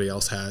chance somebody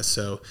else has.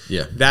 So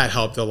that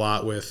helped a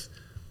lot with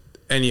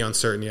any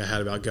uncertainty I had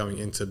about going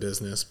into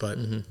business. But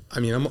I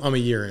mean, I'm a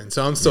year in,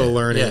 so I'm still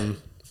learning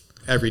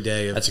every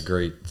day. That's a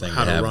great thing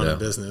how to have, run though. a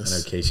business. I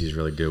know Casey's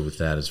really good with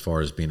that as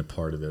far as being a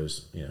part of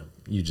those. You know,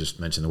 you just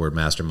mentioned the word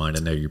mastermind. I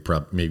know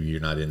maybe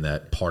you're not in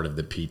that part of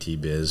the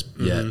PT biz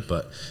yet,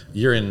 but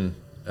you're in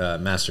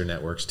Master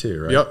Networks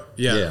too, right? Yep.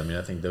 Yeah. Yeah. I mean,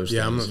 I think those.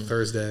 Yeah, things, I'm on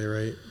Thursday,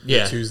 right?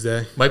 Yeah.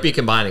 Tuesday. Might be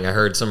combining. I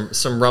heard some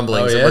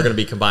rumblings that we're going to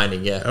be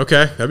combining. Yeah.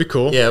 Okay, that'd be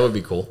cool. Yeah, it would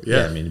be cool.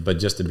 Yeah. I mean, but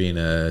just to be in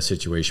a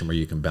situation where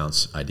you can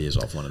bounce ideas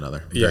off one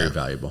another, very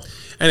valuable.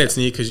 And it's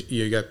neat because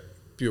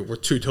we're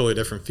two totally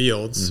different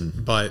fields,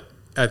 but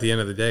at the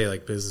end of the day,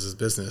 like business is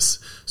business.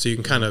 So you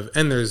can kind of,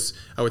 and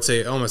I would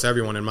say almost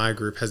everyone in my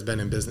group has been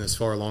in business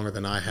far longer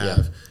than I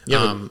have. You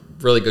have a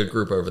really good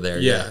group over there.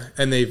 Yeah.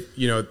 And they've,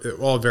 they're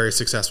all very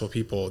successful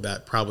people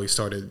that probably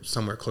started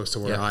somewhere close to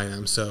where I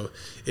am. So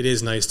it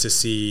is nice to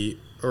see,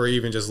 or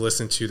even just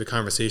listen to the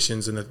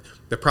conversations and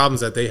the problems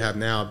that they have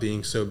now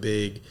being so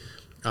big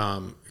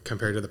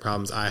compared to the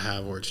problems I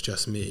have, or it's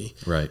just me.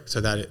 Right.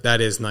 So that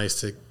is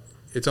nice to,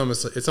 it's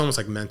almost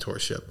like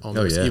mentorship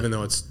almost, even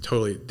though it's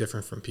totally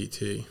different from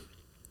PT.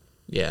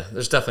 Yeah,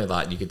 there's definitely a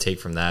lot you could take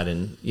from that,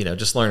 and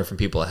just learning from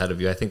people ahead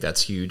of you. I think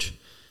that's huge.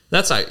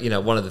 That's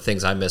one of the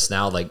things I miss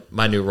now. Like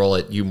my new role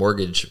at U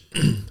Mortgage,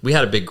 we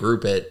had a big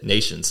group at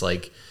Nations,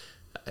 and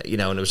it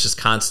was just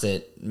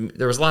constant.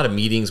 There was a lot of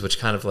meetings, which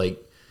kind of like,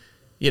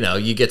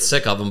 you get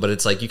sick of them, but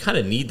it's like you kind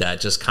of need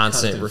that just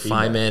constant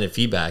refinement and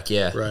feedback.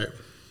 Yeah, right.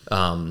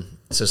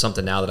 So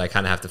something now that I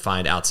kind of have to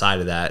find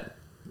outside of that,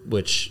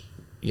 which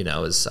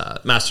is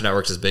Master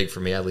Networks is big for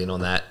me. I lean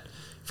on that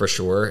for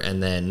sure.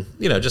 And then,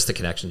 just the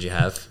connections you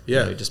have.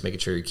 Yeah. Just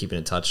making sure you're keeping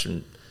in touch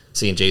and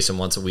seeing Jason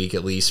once a week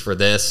at least for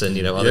this and,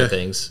 other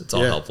things. It's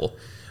all helpful.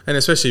 And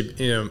especially,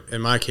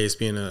 in my case,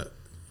 being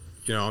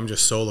I'm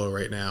just solo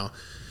right now.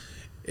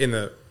 In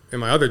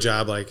my other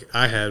job, like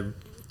I had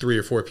 3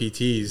 or 4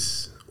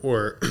 PTs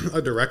or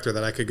a director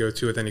that I could go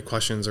to with any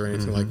questions or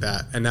anything like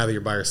that. And now that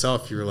you're by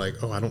yourself, you're like,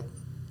 oh, I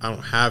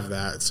don't have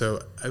that.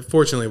 So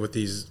fortunately with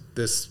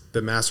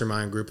the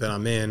mastermind group that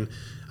I'm in,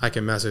 I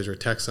can message or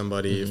text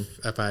somebody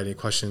if I had any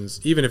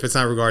questions, even if it's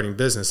not regarding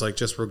business, like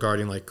just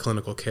regarding like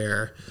clinical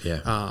care.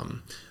 Yeah.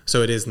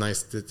 So it is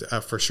nice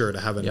to, for sure to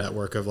have a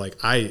network of like,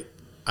 I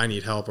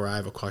need help or I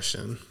have a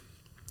question.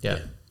 Yeah.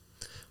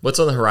 What's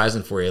on the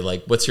horizon for you?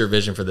 Like, what's your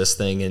vision for this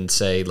thing and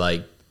say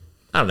like,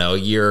 I don't know, a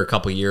year, a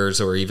couple years,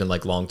 or even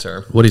like long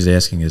term? What he's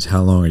asking is,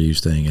 how long are you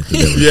staying at the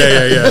village?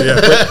 Yeah.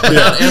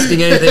 Without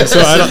asking anything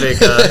specific,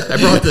 I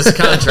brought this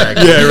contract.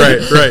 Yeah,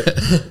 right.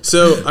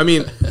 So, I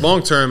mean,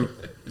 long term,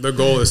 the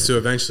goal is to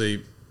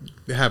eventually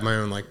have my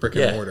own like brick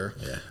and mortar.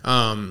 Yeah.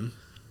 I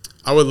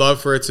would love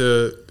for it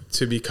to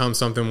become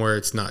something where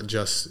it's not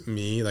just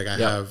me. Like I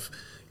have,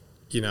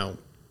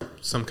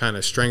 some kind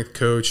of strength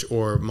coach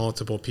or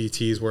multiple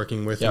PTs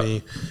working with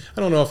me. I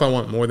don't know if I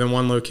want more than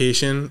one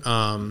location.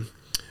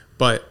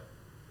 But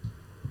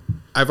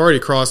I've already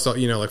crossed,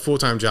 like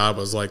full-time job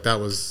was like, that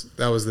was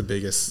the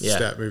biggest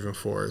step moving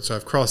forward. So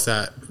I've crossed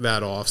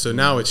that off. So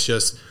now it's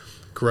just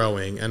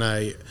growing. And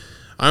I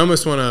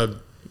almost I'd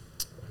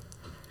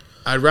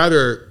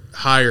rather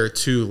hire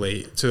too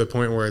late to the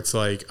point where it's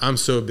like, I'm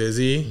so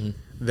busy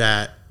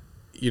that,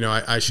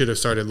 I should have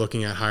started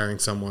looking at hiring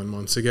someone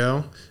months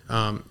ago.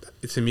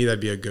 To me, that'd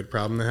be a good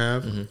problem to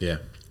have. Yeah.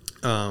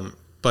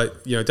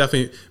 But,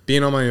 definitely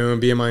being on my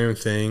own, being my own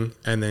thing,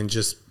 and then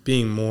just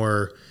being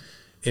more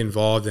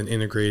involved and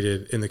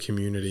integrated in the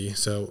community.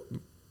 So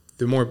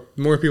the more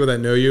people that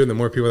know you, the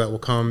more people that will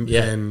come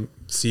and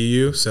see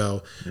you.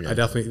 So I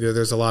definitely,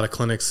 there's a lot of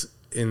clinics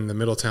in the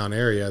Middletown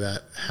area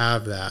that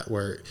have that,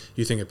 where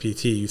you think of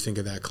PT, you think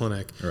of that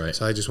clinic. Right.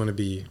 So I just want to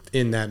be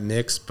in that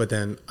mix, but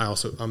then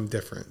I'm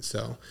different.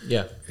 So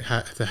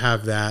to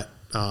have that,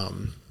 I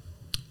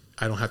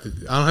don't have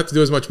to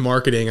do as much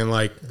marketing and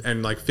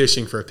like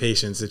fishing for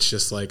patients. It's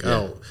just like,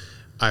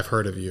 I've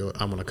heard of you.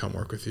 I'm going to come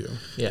work with you.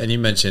 Yeah. And you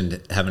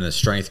mentioned having a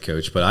strength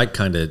coach, but I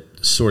kind of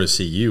sort of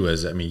see you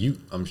as, I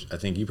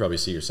think you probably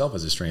see yourself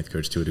as a strength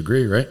coach to a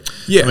degree, right?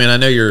 Yeah. I mean, I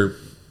know you're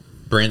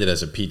branded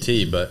as a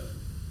PT, but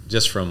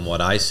just from what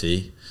I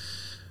see,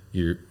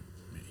 you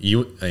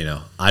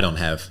know, I don't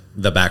have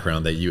the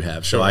background that you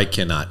have, so I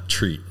cannot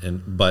treat.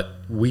 But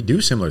we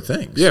do similar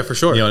things. Yeah, for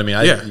sure. You know what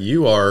I mean?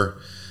 You are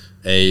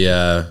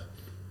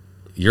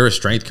you're a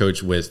strength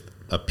coach with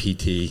a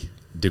PT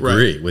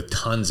degree with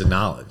tons of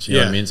knowledge. You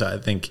know what I mean? So I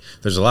think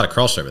there's a lot of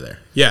crossover there.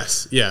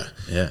 Yes. Yeah.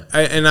 Yeah.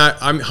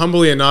 I'm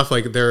humbly enough,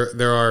 like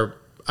there are.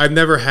 I've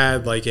never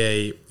had like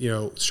a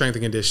strength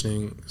and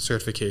conditioning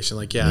certification.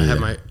 Like I have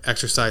my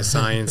exercise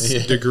science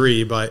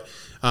degree, but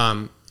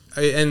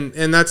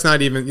and that's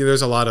not even.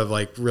 There's a lot of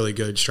like really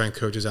good strength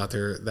coaches out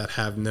there that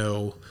have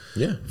no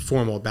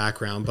formal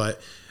background,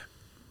 but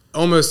I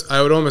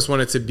would almost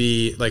want it to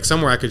be like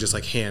somewhere I could just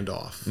like hand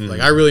off.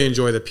 Like I really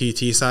enjoy the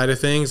PT side of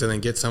things, and then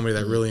get somebody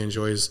that really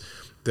enjoys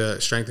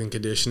the strength and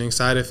conditioning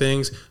side of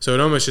things. So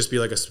it'd almost just be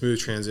like a smooth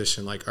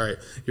transition. Like, all right,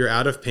 you're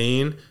out of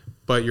pain,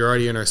 but you're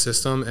already in our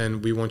system,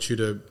 and we want you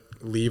to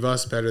leave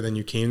us better than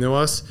you came to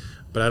us.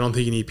 But I don't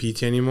think you need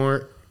PT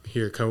anymore.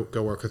 Here, go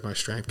work with my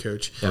strength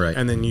coach. Right.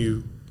 And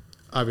then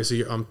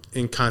obviously, I'm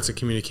in constant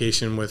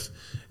communication with,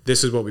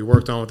 this is what we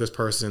worked on with this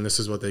person. This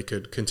is what they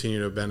could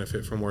continue to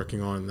benefit from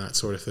working on, that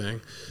sort of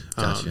thing.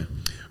 Gotcha.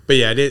 But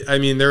yeah,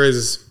 there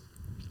is,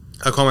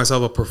 I call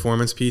myself a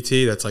performance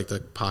PT. That's like the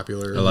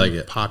popular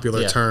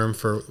term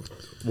for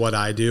what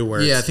I do.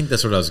 Where I think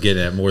that's what I was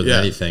getting at more than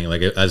anything.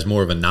 Like as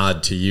more of a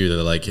nod to you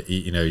that like,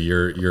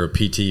 you're a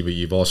PT, but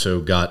you've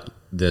also got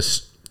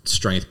this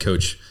strength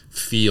coach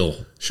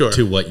feel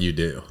to what you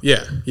do.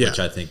 Yeah. Which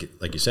I think,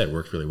 like you said,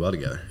 works really well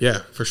together. Yeah,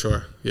 for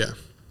sure. Yeah.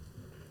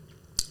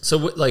 So,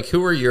 like,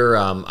 who are your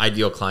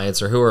ideal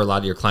clients, or who are a lot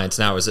of your clients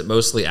now? Is it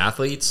mostly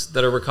athletes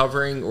that are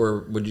recovering,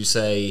 or would you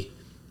say,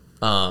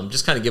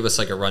 just kind of give us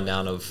like a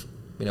rundown of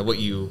what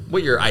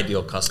your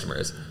ideal customer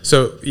is?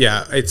 So,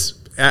 it's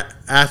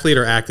athlete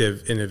or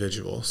active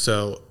individual.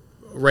 So,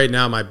 right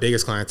now, my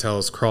biggest clientele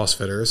is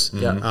CrossFitters.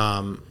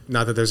 Yeah.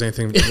 Not that there's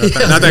anything, not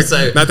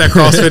that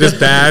CrossFit is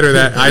bad, or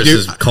that I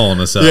do. Just calling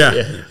us up.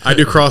 Yeah, I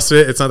do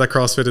CrossFit. It's not that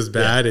CrossFit is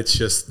bad. It's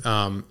just.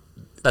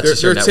 That's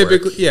just your network.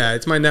 Typically,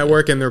 it's my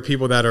network, and there are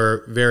people that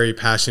are very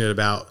passionate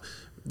about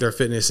their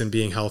fitness and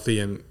being healthy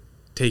and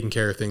taking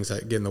care of things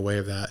that get in the way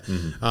of that.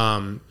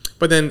 Mm-hmm.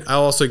 But then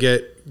I'll also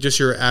get just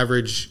your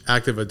average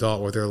active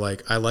adult where they're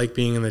like, I like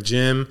being in the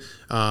gym.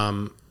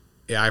 I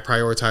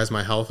prioritize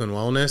my health and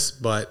wellness,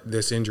 but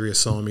this injury is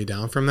slowing me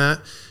down from that.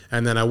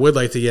 And then I would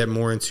like to get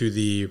more into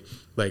the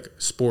like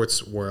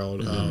sports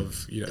world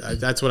of,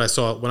 that's what I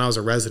saw when I was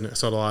a resident. I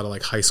saw a lot of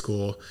like high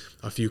school,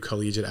 a few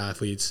collegiate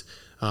athletes.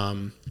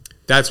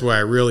 That's where I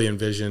really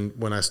envisioned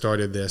when I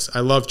started this. I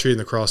love treating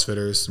the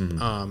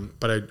CrossFitters,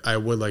 but I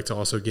would like to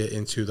also get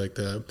into like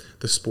the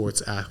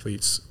sports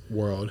athletes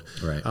world.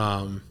 Right.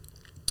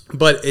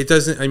 But it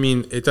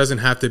doesn't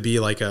have to be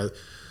like a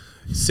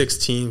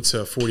 16 to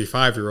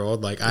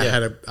 45-year-old. Like I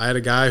had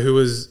a guy who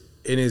was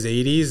in his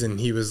 80s, and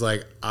he was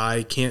like,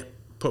 I can't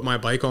put my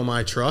bike on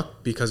my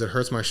truck because it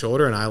hurts my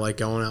shoulder, and I like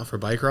going out for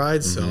bike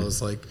rides. So I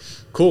was like,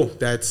 cool,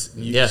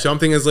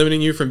 something is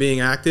limiting you from being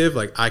active.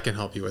 Like I can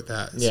help you with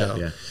that.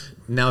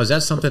 Now, is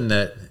that something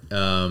that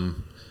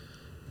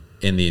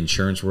in the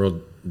insurance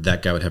world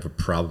that guy would have a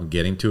problem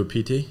getting to a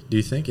PT? Do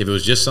you think if it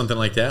was just something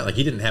like that, like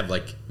he didn't have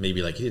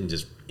he didn't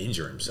just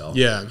injure himself?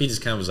 Yeah, he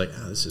just kind of was like,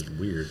 oh, this is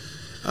weird.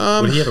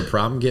 Would he have a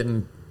problem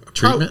getting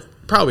treatment?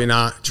 Probably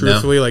not.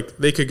 Truthfully, like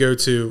they could go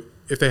to,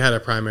 if they had a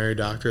primary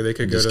doctor, they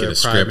could go to their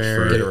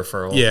primary, get a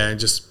referral. Yeah, and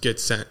just get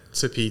sent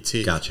to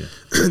PT. Gotcha.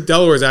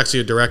 Delaware is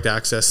actually a direct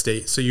access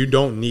state, so you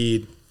don't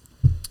need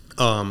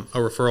a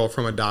referral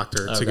from a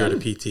doctor to go to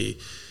PT.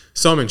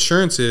 Some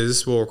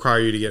insurances will require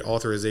you to get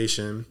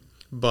authorization,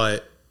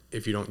 but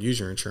if you don't use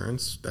your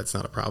insurance, that's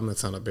not a problem.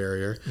 That's not a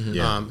barrier.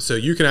 Mm-hmm. So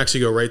you can actually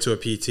go right to a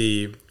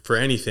PT for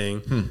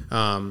anything,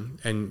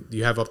 and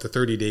you have up to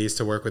 30 days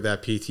to work with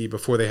that PT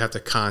before they have to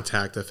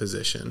contact a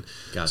physician.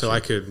 Gotcha. So I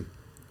could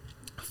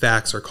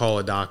fax or call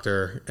a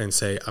doctor and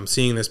say, I'm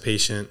seeing this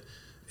patient,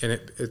 and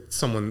it's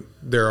someone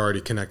they're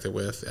already connected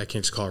with. I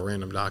can't just call a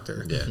random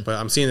doctor. Yeah. But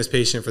I'm seeing this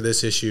patient for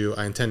this issue.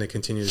 I intend to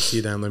continue to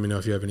see them. Let me know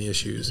if you have any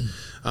issues.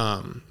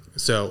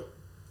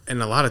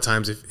 And a lot of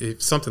times,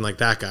 if something like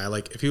that guy,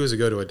 like if he was to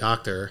go to a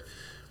doctor,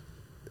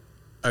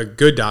 a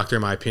good doctor,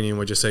 in my opinion,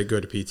 would just say, go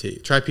to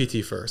PT. Try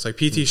PT first. Like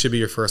PT should be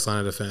your first line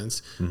of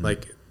defense. Mm-hmm.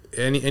 Like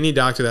any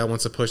doctor that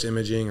wants to push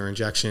imaging or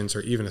injections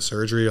or even a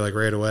surgery like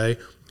right away,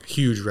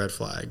 huge red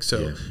flag.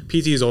 So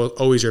PT is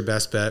always your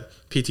best bet.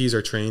 PTs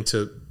are trained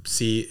to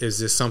see, is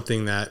this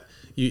something that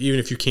even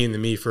if you came to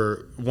me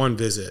for one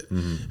visit,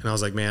 and I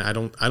was like, man,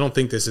 I don't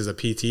think this is a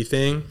PT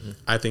thing.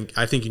 I think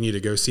you need to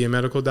go see a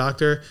medical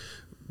doctor.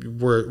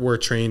 We're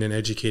trained and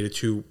educated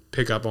to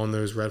pick up on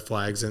those red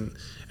flags and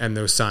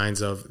those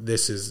signs of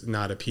this is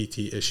not a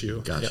PT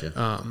issue. Gotcha.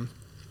 And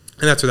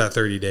that's where that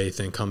 30-day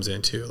thing comes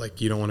into.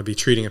 Like you don't want to be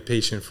treating a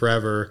patient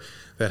forever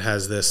that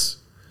has this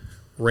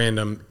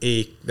random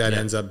ache that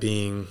ends up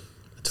being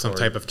some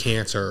type of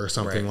cancer or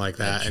something like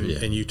that,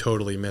 and you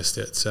totally missed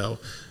it. So,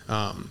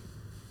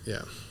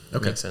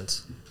 Okay. Makes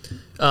sense.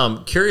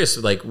 Curious,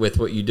 like with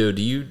what you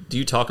do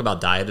you talk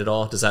about diet at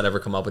all? Does that ever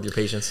come up with your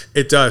patients?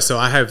 It does. So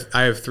I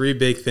have 3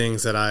 big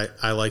things that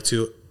I like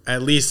to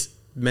at least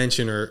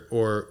mention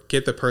or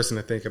get the person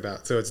to think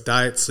about. So it's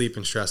diet, sleep,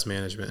 and stress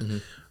management. Mm-hmm.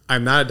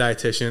 I'm not a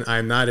dietitian.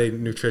 I'm not a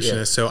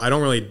nutritionist, so I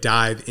don't really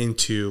dive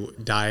into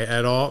diet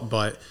at all,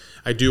 but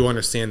I do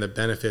understand the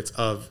benefits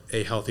of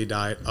a healthy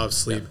diet, of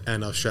sleep,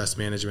 and of stress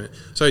management.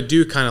 So I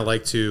do kind of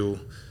like to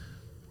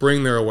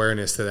bring their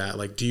awareness to that.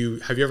 Like,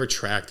 have you ever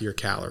tracked your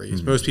calories?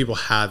 Mm-hmm. Most people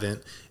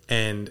haven't.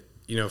 And,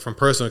 from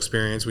personal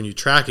experience, when you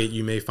track it,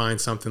 you may find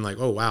something like,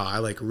 oh, wow, I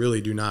like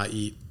really do not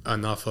eat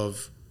enough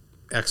of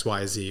X,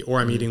 Y, Z, or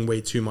I'm eating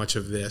way too much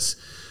of this.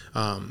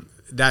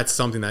 That's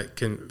something that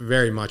can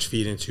very much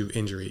feed into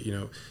injury.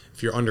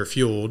 If you're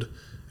under-fueled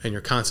and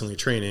you're constantly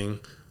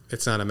training,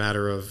 it's not a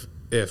matter of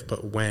if,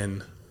 but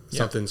when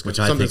something's going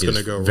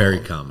to go wrong. Very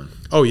common.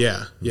 Oh,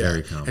 yeah.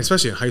 Very common. And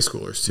especially in high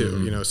schoolers, too.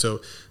 Mm-hmm.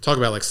 So talk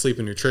about like sleep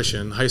and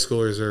nutrition. High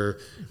schoolers are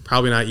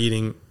probably not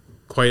eating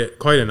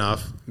quite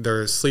enough.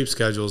 Their sleep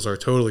schedules are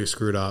totally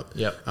screwed up.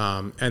 Yep.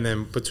 And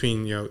then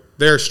between,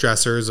 their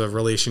stressors of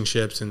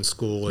relationships and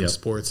school and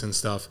sports and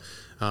stuff,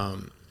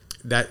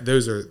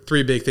 those are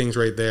 3 big things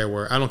right there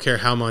where I don't care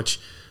how much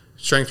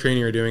strength training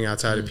you're doing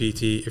outside of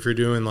PT. If you're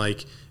doing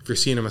if you're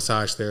seeing a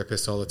massage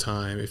therapist all the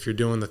time, if you're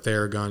doing the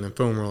Theragun and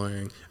foam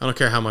rolling, I don't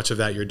care how much of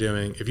that you're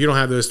doing. If you don't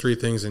have those 3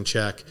 things in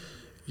check,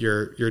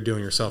 you're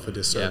doing yourself a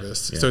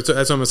disservice. Yeah. So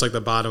that's almost like the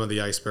bottom of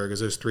the iceberg is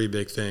those 3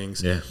 big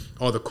things. Yeah.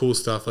 All the cool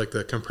stuff like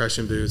the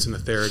compression boots and the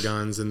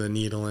Theraguns and the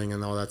needling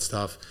and all that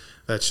stuff,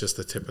 that's just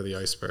the tip of the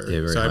iceberg.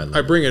 Yeah, so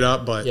I bring it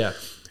up, but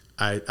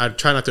I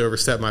try not to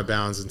overstep my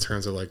bounds in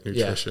terms of like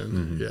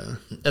nutrition. Yeah.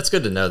 Mm-hmm. That's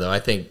good to know though. I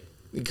think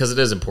because it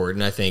is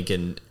important, I think,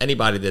 and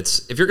anybody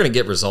if you're going to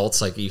get results,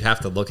 like you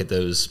have to look at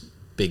those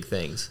big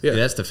things. Yeah,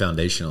 that's the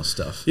foundational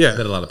stuff. Yeah.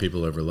 That a lot of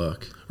people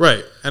overlook.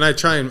 Right. And I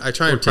try and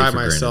pride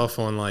myself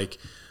on like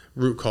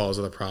root cause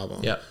of the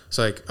problem. Yeah. It's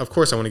like, of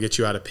course I want to get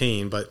you out of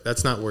pain, but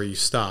that's not where you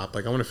stop.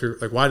 Like I want to figure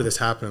like, why did this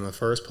happen in the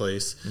first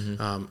place?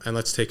 Mm-hmm. And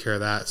let's take care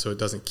of that so it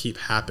doesn't keep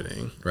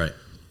happening. Right.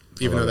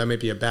 Even though that may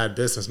be a bad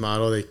business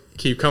model, they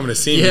keep coming to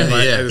see me.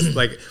 But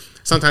like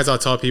sometimes I'll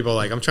tell people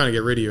like, I'm trying to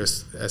get rid of you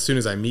as soon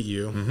as I meet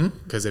you,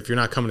 because if you're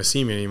not coming to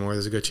see me anymore,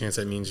 there's a good chance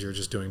that means you're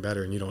just doing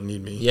better and you don't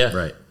need me. Yeah.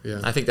 Right. Yeah.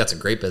 I think that's a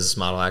great business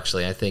model.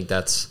 Actually, I think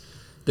that's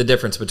the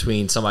difference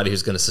between somebody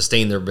who's going to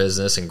sustain their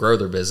business and grow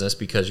their business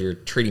because you're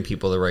treating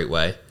people the right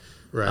way.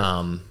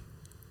 Right.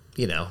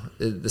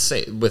 The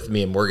same with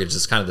me and mortgage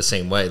is kind of the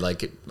same way.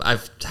 Like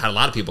I've had a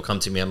lot of people come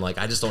to me. I'm like,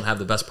 I just don't have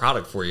the best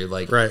product for you.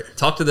 Like,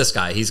 talk to this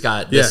guy. He's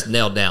got this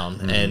nailed down.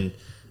 Mm-hmm.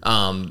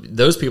 And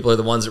those people are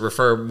the ones that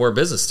refer more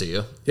business to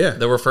you. Yeah.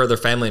 They'll refer their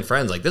family and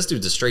friends. Like, this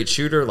dude's a straight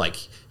shooter. Like,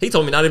 he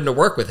told me not even to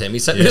work with him. He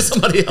sent me to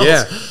somebody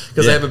else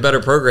because I have a better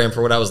program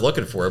for what I was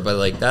looking for. But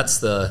like, that's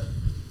the,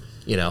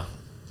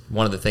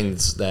 one of the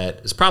things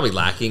that is probably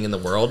lacking in the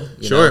world.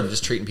 You know, and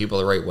just treating people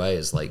the right way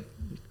is like,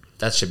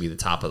 that should be the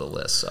top of the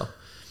list. So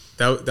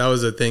that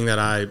was a thing that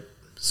I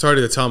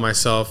started to tell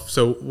myself.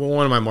 So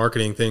one of my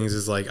marketing things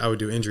is like I would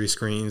do injury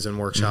screens and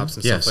workshops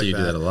and stuff like that. Yeah, so you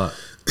do that a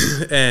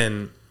lot.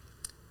 And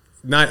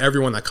not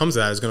everyone that comes to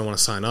that is going to want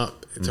to sign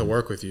up to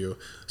work with you.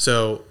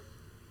 So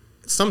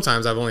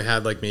sometimes I've only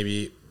had like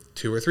maybe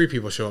 2 or 3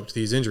 people show up to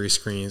these injury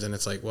screens, and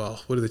it's like, well,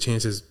 what are the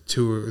chances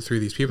 2 or 3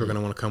 of these people are going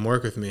to want to come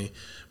work with me?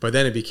 But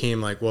then it became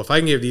like, well, if I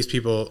can give these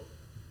people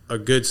a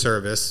good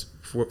service,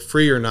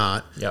 free or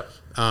not,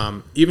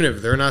 even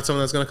if they're not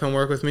someone that's going to come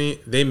work with me,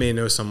 they may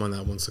know someone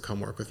that wants to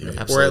come work with me,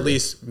 or at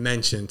least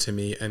mention to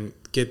me and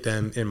get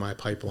them in my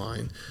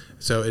pipeline.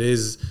 So it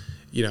is,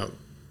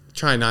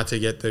 trying not to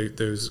get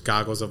those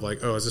goggles of like,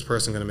 oh, is this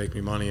person going to make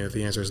me money? And if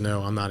the answer is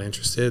no, I'm not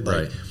interested.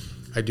 Like,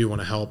 I do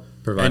want to help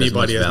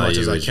anybody as much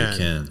as I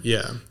can.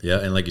 Yeah. Yeah.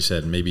 And like you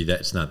said, maybe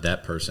that's not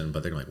that person,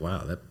 but they're like, wow,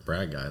 that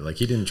Brad guy, like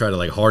he didn't try to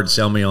like hard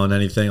sell me on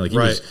anything. Like he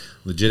was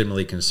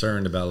legitimately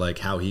concerned about like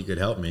how he could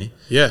help me.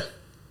 Yeah.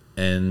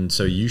 And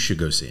so you should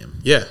go see him.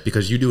 Yeah.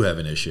 Because you do have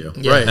an issue.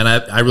 Yeah. Right. And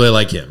I really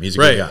like him. He's a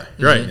good guy.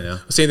 Right.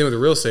 Same thing with the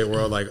real estate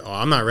world. Like, oh,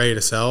 I'm not ready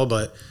to sell,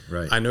 but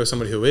I know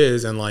somebody who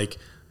is, and like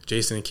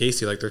Jason and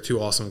Casey, like they're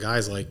 2 awesome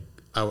guys. Like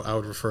I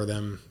would refer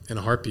them in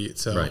a heartbeat.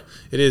 So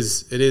it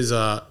is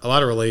a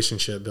lot of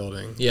relationship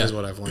building is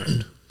what I've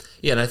learned.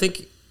 Yeah. And I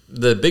think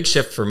the big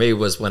shift for me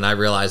was when I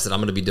realized that I'm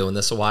going to be doing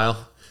this a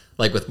while.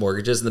 Like with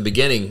mortgages in the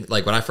beginning,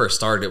 like when I first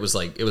started,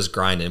 it was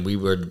grinding. We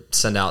would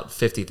send out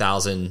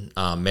 50,000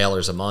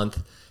 mailers a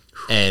month,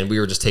 and we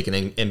were just taking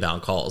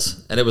inbound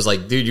calls. And it was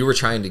like, dude, you were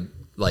trying to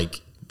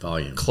like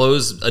volume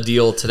close a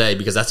deal today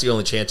because that's the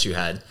only chance you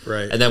had.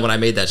 Right. And then when I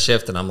made that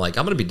shift, and I'm like,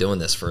 I'm going to be doing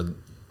this for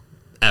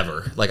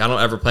ever. Like I don't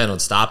ever plan on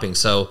stopping.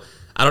 So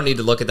I don't need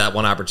to look at that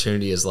one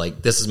opportunity as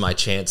like, this is my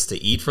chance to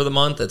eat for the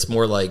month. It's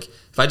more like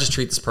if I just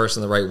treat this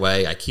person the right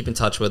way, I keep in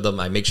touch with them,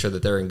 I make sure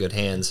that they're in good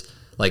hands.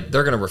 Like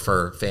they're going to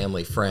refer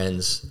family,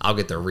 friends. I'll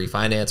get their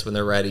refinance when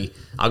they're ready.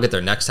 I'll get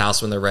their next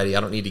house when they're ready. I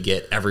don't need to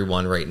get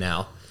everyone right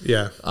now.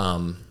 Yeah.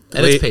 And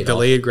it's paid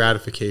delayed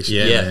gratification.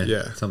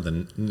 Yeah.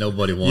 Something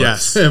nobody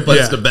wants. Yes. But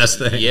it's the best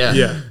thing.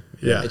 Yeah.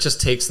 It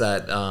just takes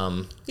that,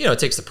 it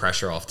takes the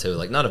pressure off too.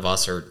 Like none of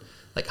us are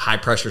like high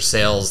pressure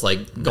sales,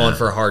 like going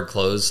for a hard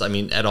close. I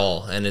mean, at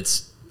all. And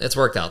it's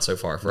worked out so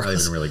far for us. I'm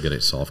not even really good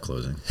at soft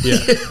closing. Yeah.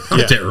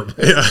 I'm terrible.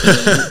 Yeah.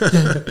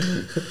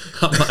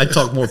 I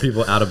talk more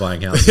people out of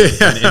buying houses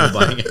than into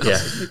buying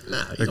houses.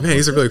 Yeah. Man,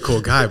 he's a really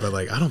cool guy, but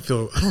like I don't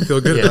feel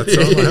good about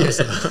selling my house.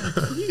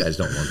 You guys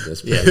don't want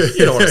this. Yeah,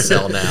 you don't want to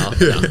sell now.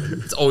 No.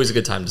 It's always a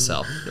good time to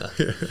sell.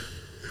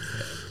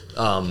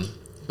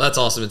 That's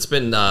awesome. It's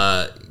been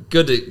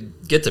good to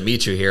get to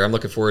meet you here. I'm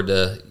looking forward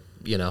to,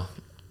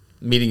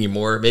 meeting you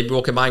more. Maybe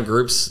we'll combine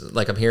groups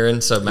like I'm hearing.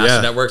 So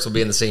Master Networks will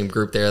be in the same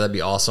group there. That'd be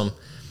awesome.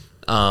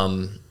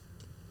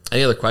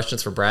 Any other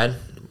questions for Brad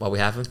while we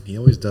have him? He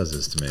always does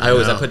this to me. I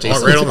put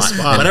Jason right on the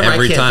spot. Whenever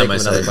every I can't time think I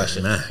of another say,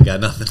 question. nah, I got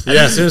nothing.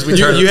 Yeah, as soon as we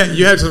turn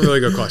you had some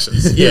really good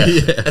questions. Yeah.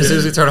 As soon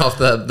as we turn off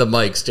the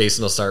mics,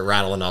 Jason will start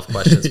rattling off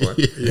questions for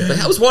him. Like,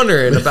 I was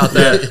wondering about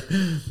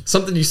that.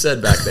 Something you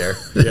said back there.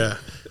 Yeah.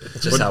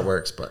 It's just how it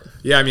works. But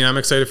yeah, I mean, I'm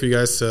excited for you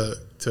guys to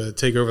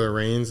take over the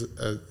reins.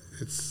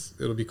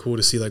 It'll be cool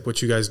to see like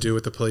what you guys do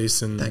with the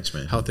place and Thanks,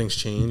 man. how things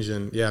change.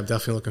 And yeah, I'm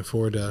definitely looking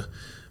forward to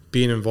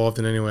being involved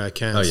in any way I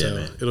can. Oh, yeah, so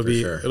man, it'll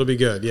be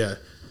good. Yeah.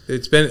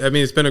 It's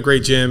been a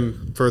great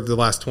gym for the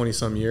last 20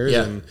 some years,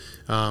 and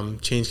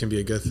change can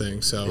be a good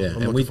thing. So yeah,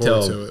 I'm and we looking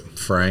forward tell to it.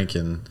 Frank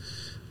and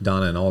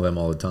Donna and all them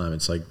all the time.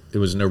 It's like it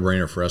was a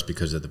no-brainer for us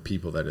because of the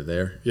people that are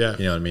there. Yeah,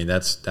 you know what I mean.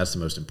 That's the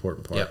most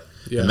important part.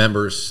 Yeah. The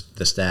members,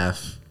 the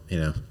staff,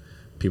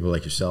 people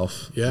like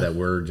yourself. That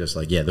we're just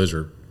like, those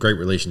are great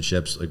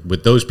relationships. Like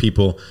with those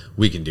people,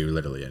 we can do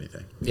literally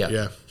anything.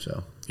 Yeah.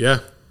 So yeah,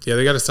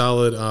 they got a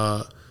solid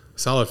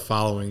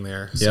following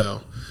there.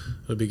 So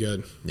it'll be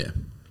good. Yeah.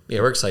 Yeah,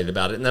 we're excited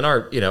about it. And then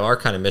our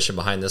kind of mission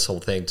behind this whole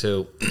thing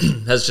too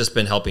has just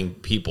been helping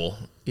people,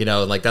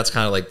 and like that's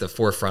kind of like the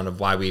forefront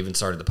of why we even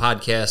started the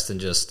podcast and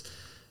just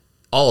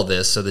all of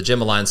this. So the gym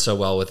aligns so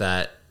well with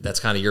that. That's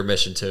kind of your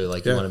mission too.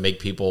 Like you want to make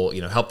people,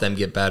 help them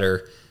get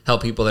better,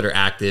 help people that are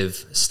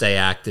active, stay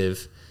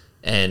active.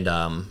 And,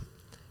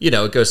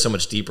 it goes so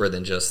much deeper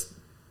than just,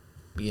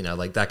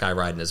 like that guy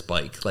riding his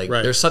bike. Like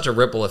there's such a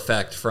ripple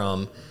effect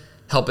from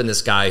helping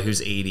this guy who's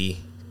 80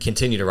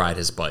 continue to ride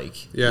his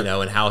bike,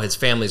 and how his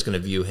family's going to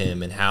view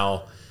him and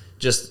how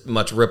just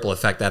much ripple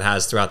effect that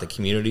has throughout the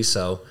community.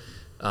 So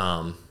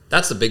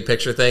that's the big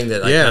picture thing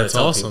that I kind of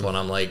tell people. And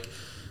I'm like,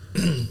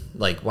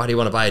 why do you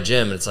want to buy a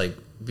gym? And it's like,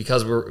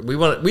 because we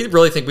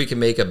really think we can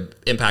make an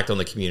impact on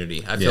the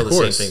community. I feel the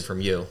same thing from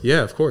you.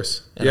 Yeah, of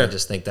course. And I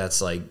just think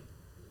that's like,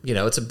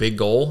 it's a big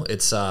goal.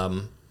 It's,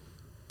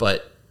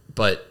 but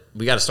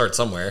we got to start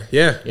somewhere.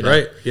 Yeah.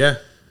 Right. Yeah.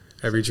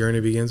 Every journey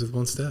begins with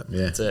one step.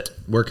 Yeah. That's it.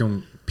 Where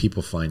can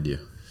people find you?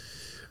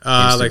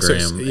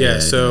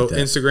 Instagram, so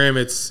Instagram,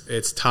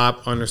 it's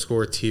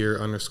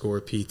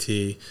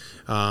top_tier_PT.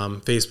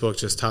 Facebook,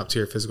 just top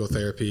tier physical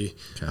therapy.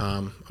 Okay.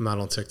 I'm not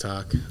on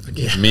TikTok.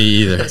 Me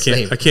either.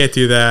 I can't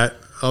do that.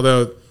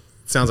 Although it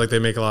sounds like they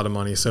make a lot of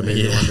money, so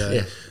maybe one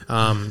day.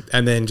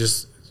 And then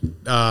just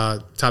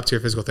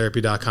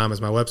toptierphysicaltherapy.com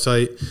is my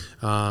website,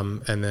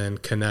 and then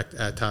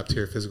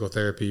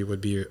connect@toptierphysicaltherapy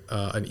would be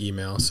an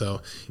email.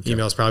 So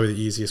email is probably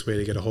the easiest way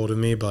to get a hold of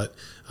me, but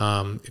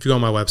if you go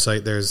on my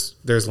website,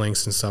 there's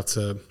links and stuff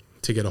to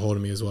get a hold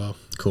of me as well.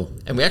 Cool.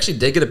 And we actually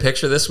did get a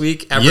picture this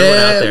week. Everyone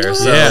out there.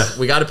 So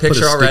we got a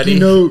picture already.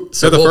 Note.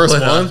 So the first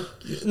one?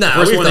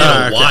 First one in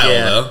a while,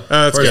 though.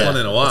 First one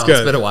in a while. It's good.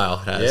 It's been a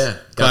while. Yeah.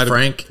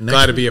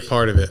 Glad to be a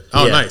part of it.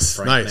 Oh, nice.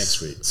 Frank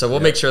next week. So we'll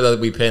make sure that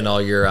we pin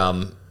all your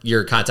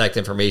contact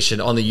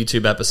information on the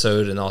YouTube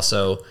episode, and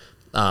also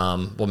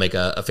we'll make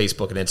a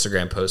Facebook and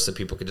Instagram post that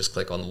people can just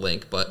click on the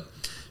link. But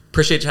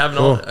appreciate you having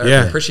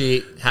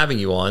appreciate having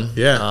you on.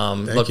 Yeah.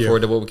 Look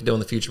forward to what we can do in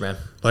the future, man.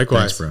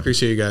 Likewise. Thanks, bro.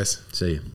 Appreciate you guys. See you.